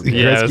 Goddamn.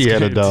 Yeah, it was Gretzky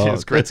had a Gretzky- dog. it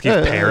was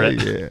Gretzky's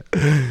parrot.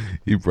 Yeah,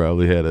 he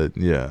probably had a.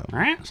 Yeah. All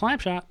right,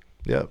 slap shot.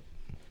 Yep.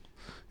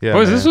 Yeah.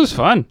 Boys, man. this was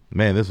fun.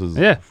 Man, this was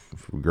Yeah.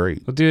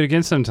 great. We'll do it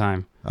again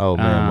sometime. Oh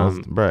man,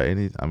 Um,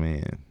 I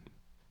mean,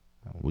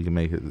 we can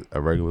make it a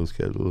regular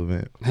scheduled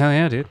event. Hell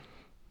yeah, dude.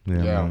 Yeah,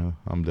 Yeah. man,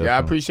 I'm definitely. Yeah, I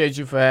appreciate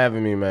you for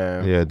having me,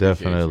 man. Yeah, Appreciate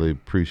definitely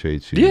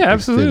appreciate you. Yeah,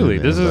 extending absolutely.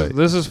 the This is invite.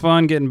 this is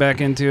fun getting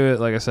back into it.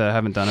 Like I said, I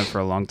haven't done it for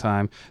a long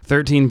time.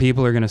 13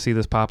 people are going to see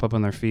this pop up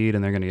on their feed,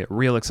 and they're going to get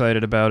real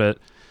excited about it.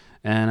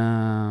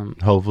 And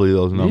Hopefully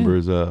those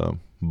numbers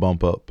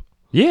bump up.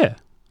 yeah,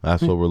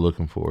 That's what we're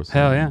looking for. So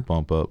Hell yeah.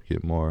 Bump up,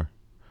 get more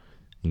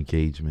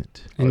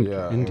engagement. Oh,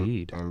 yeah, and-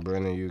 indeed. And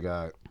Brendan, you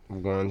got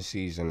 1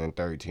 season and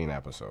 13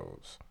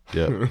 episodes.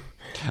 Yeah.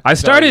 I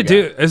started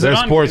you to. Is Their it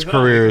on, sports is it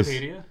on careers.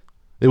 Wikipedia?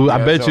 I Yeah,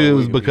 bet it's you it on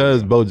was Wikipedia.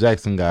 because Bo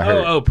Jackson got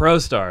hurt. Oh, Pro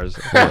Stars.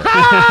 I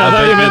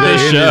thought you meant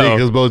this show.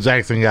 because Bo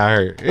Jackson got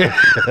hurt.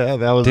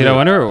 That was Dude, it. I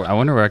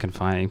wonder where I can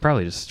find it. You can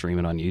probably just stream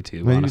it on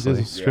YouTube. Man, you honestly,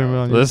 just stream it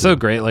on well, that's YouTube. so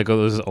great. Like all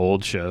those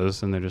old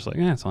shows, and they're just like,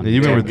 yeah, it's on. Yeah,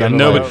 you YouTube. remember And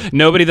Thunderlight?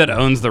 nobody that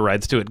owns the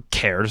rights to it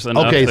cares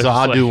enough. Okay, They're so just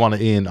I like, do want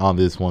to end on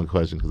this one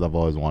question because I've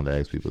always wanted to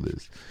ask people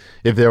this.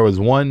 If there was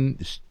one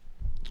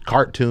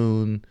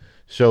cartoon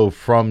show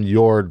from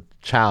your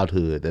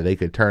childhood that they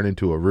could turn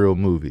into a real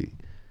movie,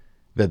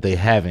 that they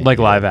haven't Like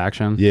yet. live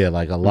action. Yeah,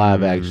 like a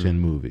live action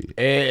movie.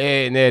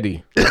 Ed and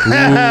Eddie.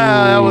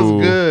 That was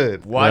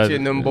good.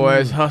 Watching them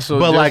boys hustle.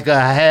 But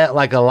just-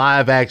 like a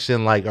live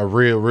action, like a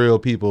real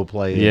people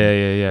playing. Yeah.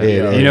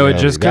 Yeah, You know, yeah, it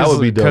just that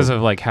would be dope. because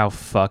of like how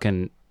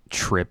fucking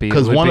trippy.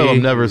 Because one of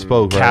them never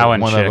spoke. Cow Right?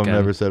 and One of chicken. them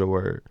never said a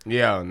word.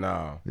 Yeah,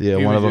 no. Yeah,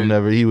 He one was of them just-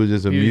 never. He was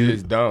just a He mute. was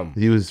just dumb.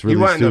 He was really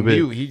wasn't a stupid.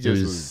 mute, he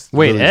just was-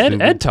 Wait, really Ed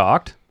stupid. Ed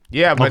talked.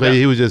 Yeah, but Okay,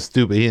 he was just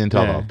stupid. He didn't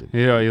talk Yeah. often.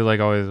 You know, you like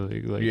always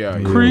like Yeah,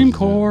 cream yeah.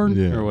 corn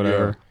Yeah. or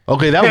whatever.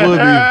 Okay, that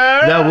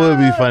would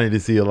be funny to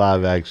see a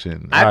live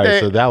action. I All right,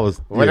 think so that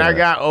was when I yeah.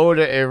 got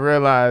older and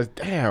realized,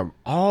 damn,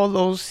 all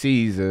those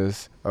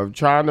seasons of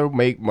trying to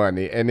make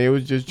money, and they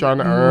was just trying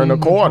to earn a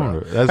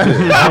quarter. That's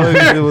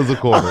it. It was a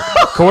quarter.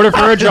 Quarter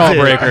for a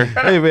jawbreaker.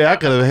 Hey man, I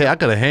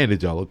could have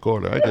handed y'all a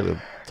quarter. I could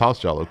have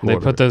tossed y'all a quarter.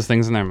 They put those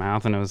things in their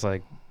mouth and it was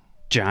like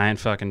giant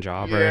fucking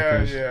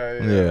jawbreakers.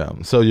 Yeah.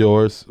 So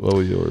yours? What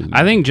was yours?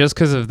 I think just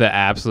because of the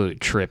absolute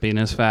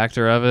trippiness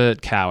factor of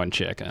it, cow and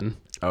chicken.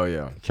 Oh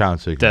yeah. Count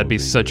Chicken. That'd would be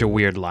such a good.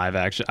 weird live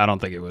action. I don't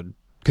think it would,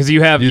 because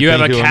you have You a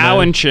think it would cow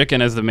make? and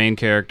chicken as the main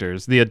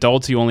characters. The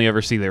adults you only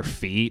ever see their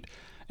feet,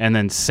 and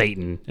then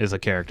Satan is a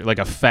character, like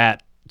a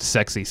fat,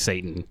 sexy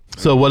Satan.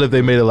 So what if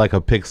they made it like a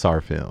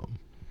Pixar film?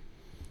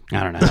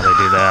 I don't know how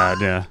they do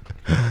that.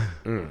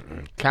 Yeah.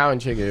 Cow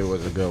and chicken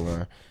was a good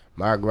one.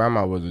 My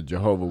grandma was a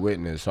Jehovah's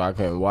Witness, so I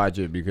couldn't watch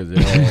it because it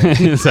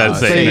had Is that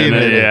Satan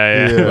in it?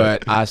 Yeah.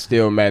 But I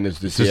still managed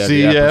to see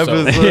see every your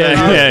episode. episode. Yeah,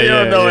 I yeah,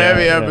 still yeah, know yeah,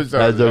 every yeah. episode.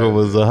 That joker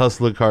was a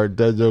hustler cart.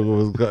 That joker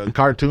was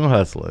cartoon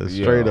hustler.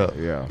 Straight Yeah, up.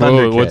 yeah.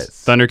 Thundercats.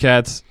 What's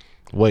Thundercats?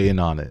 Waiting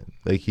on it.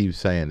 They keep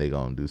saying they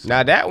gonna do something.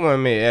 Now that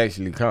one may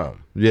actually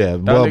come. Yeah,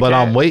 well, but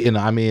I'm Thundercats. waiting.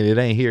 I mean, it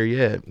ain't here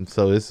yet,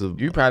 so it's a.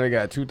 You probably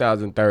got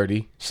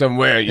 2030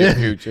 somewhere in your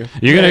future.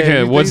 You're gonna.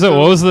 Yeah, you What's think the? so?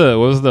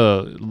 What was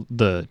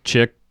the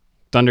chick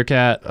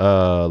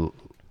Thundercat?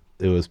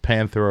 It was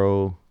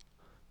Panthro.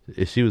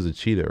 She was a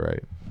cheetah,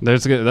 right?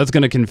 That's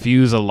gonna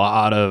confuse a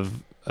lot of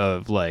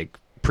like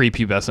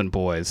prepubescent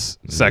boys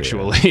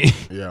sexually.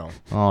 Yeah.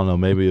 I don't know.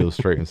 Maybe it'll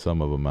straighten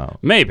some of them out.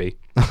 Maybe.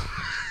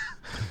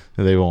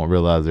 They won't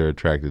realize they're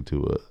attracted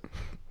to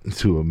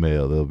a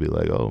male. They'll be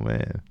like, "Oh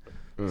man,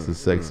 it's a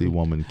sexy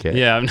woman cat.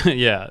 Yeah.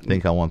 Yeah. I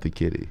think I want the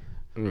kitty."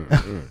 On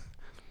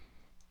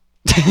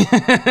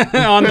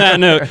that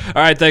note, all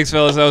right. Thanks,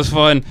 fellas. That was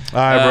fun. All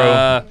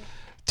right, bro.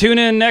 Tune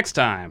in next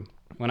time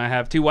when I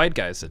have two white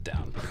guys sit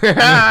down. All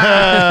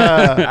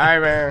right,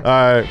 man.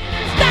 All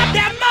right.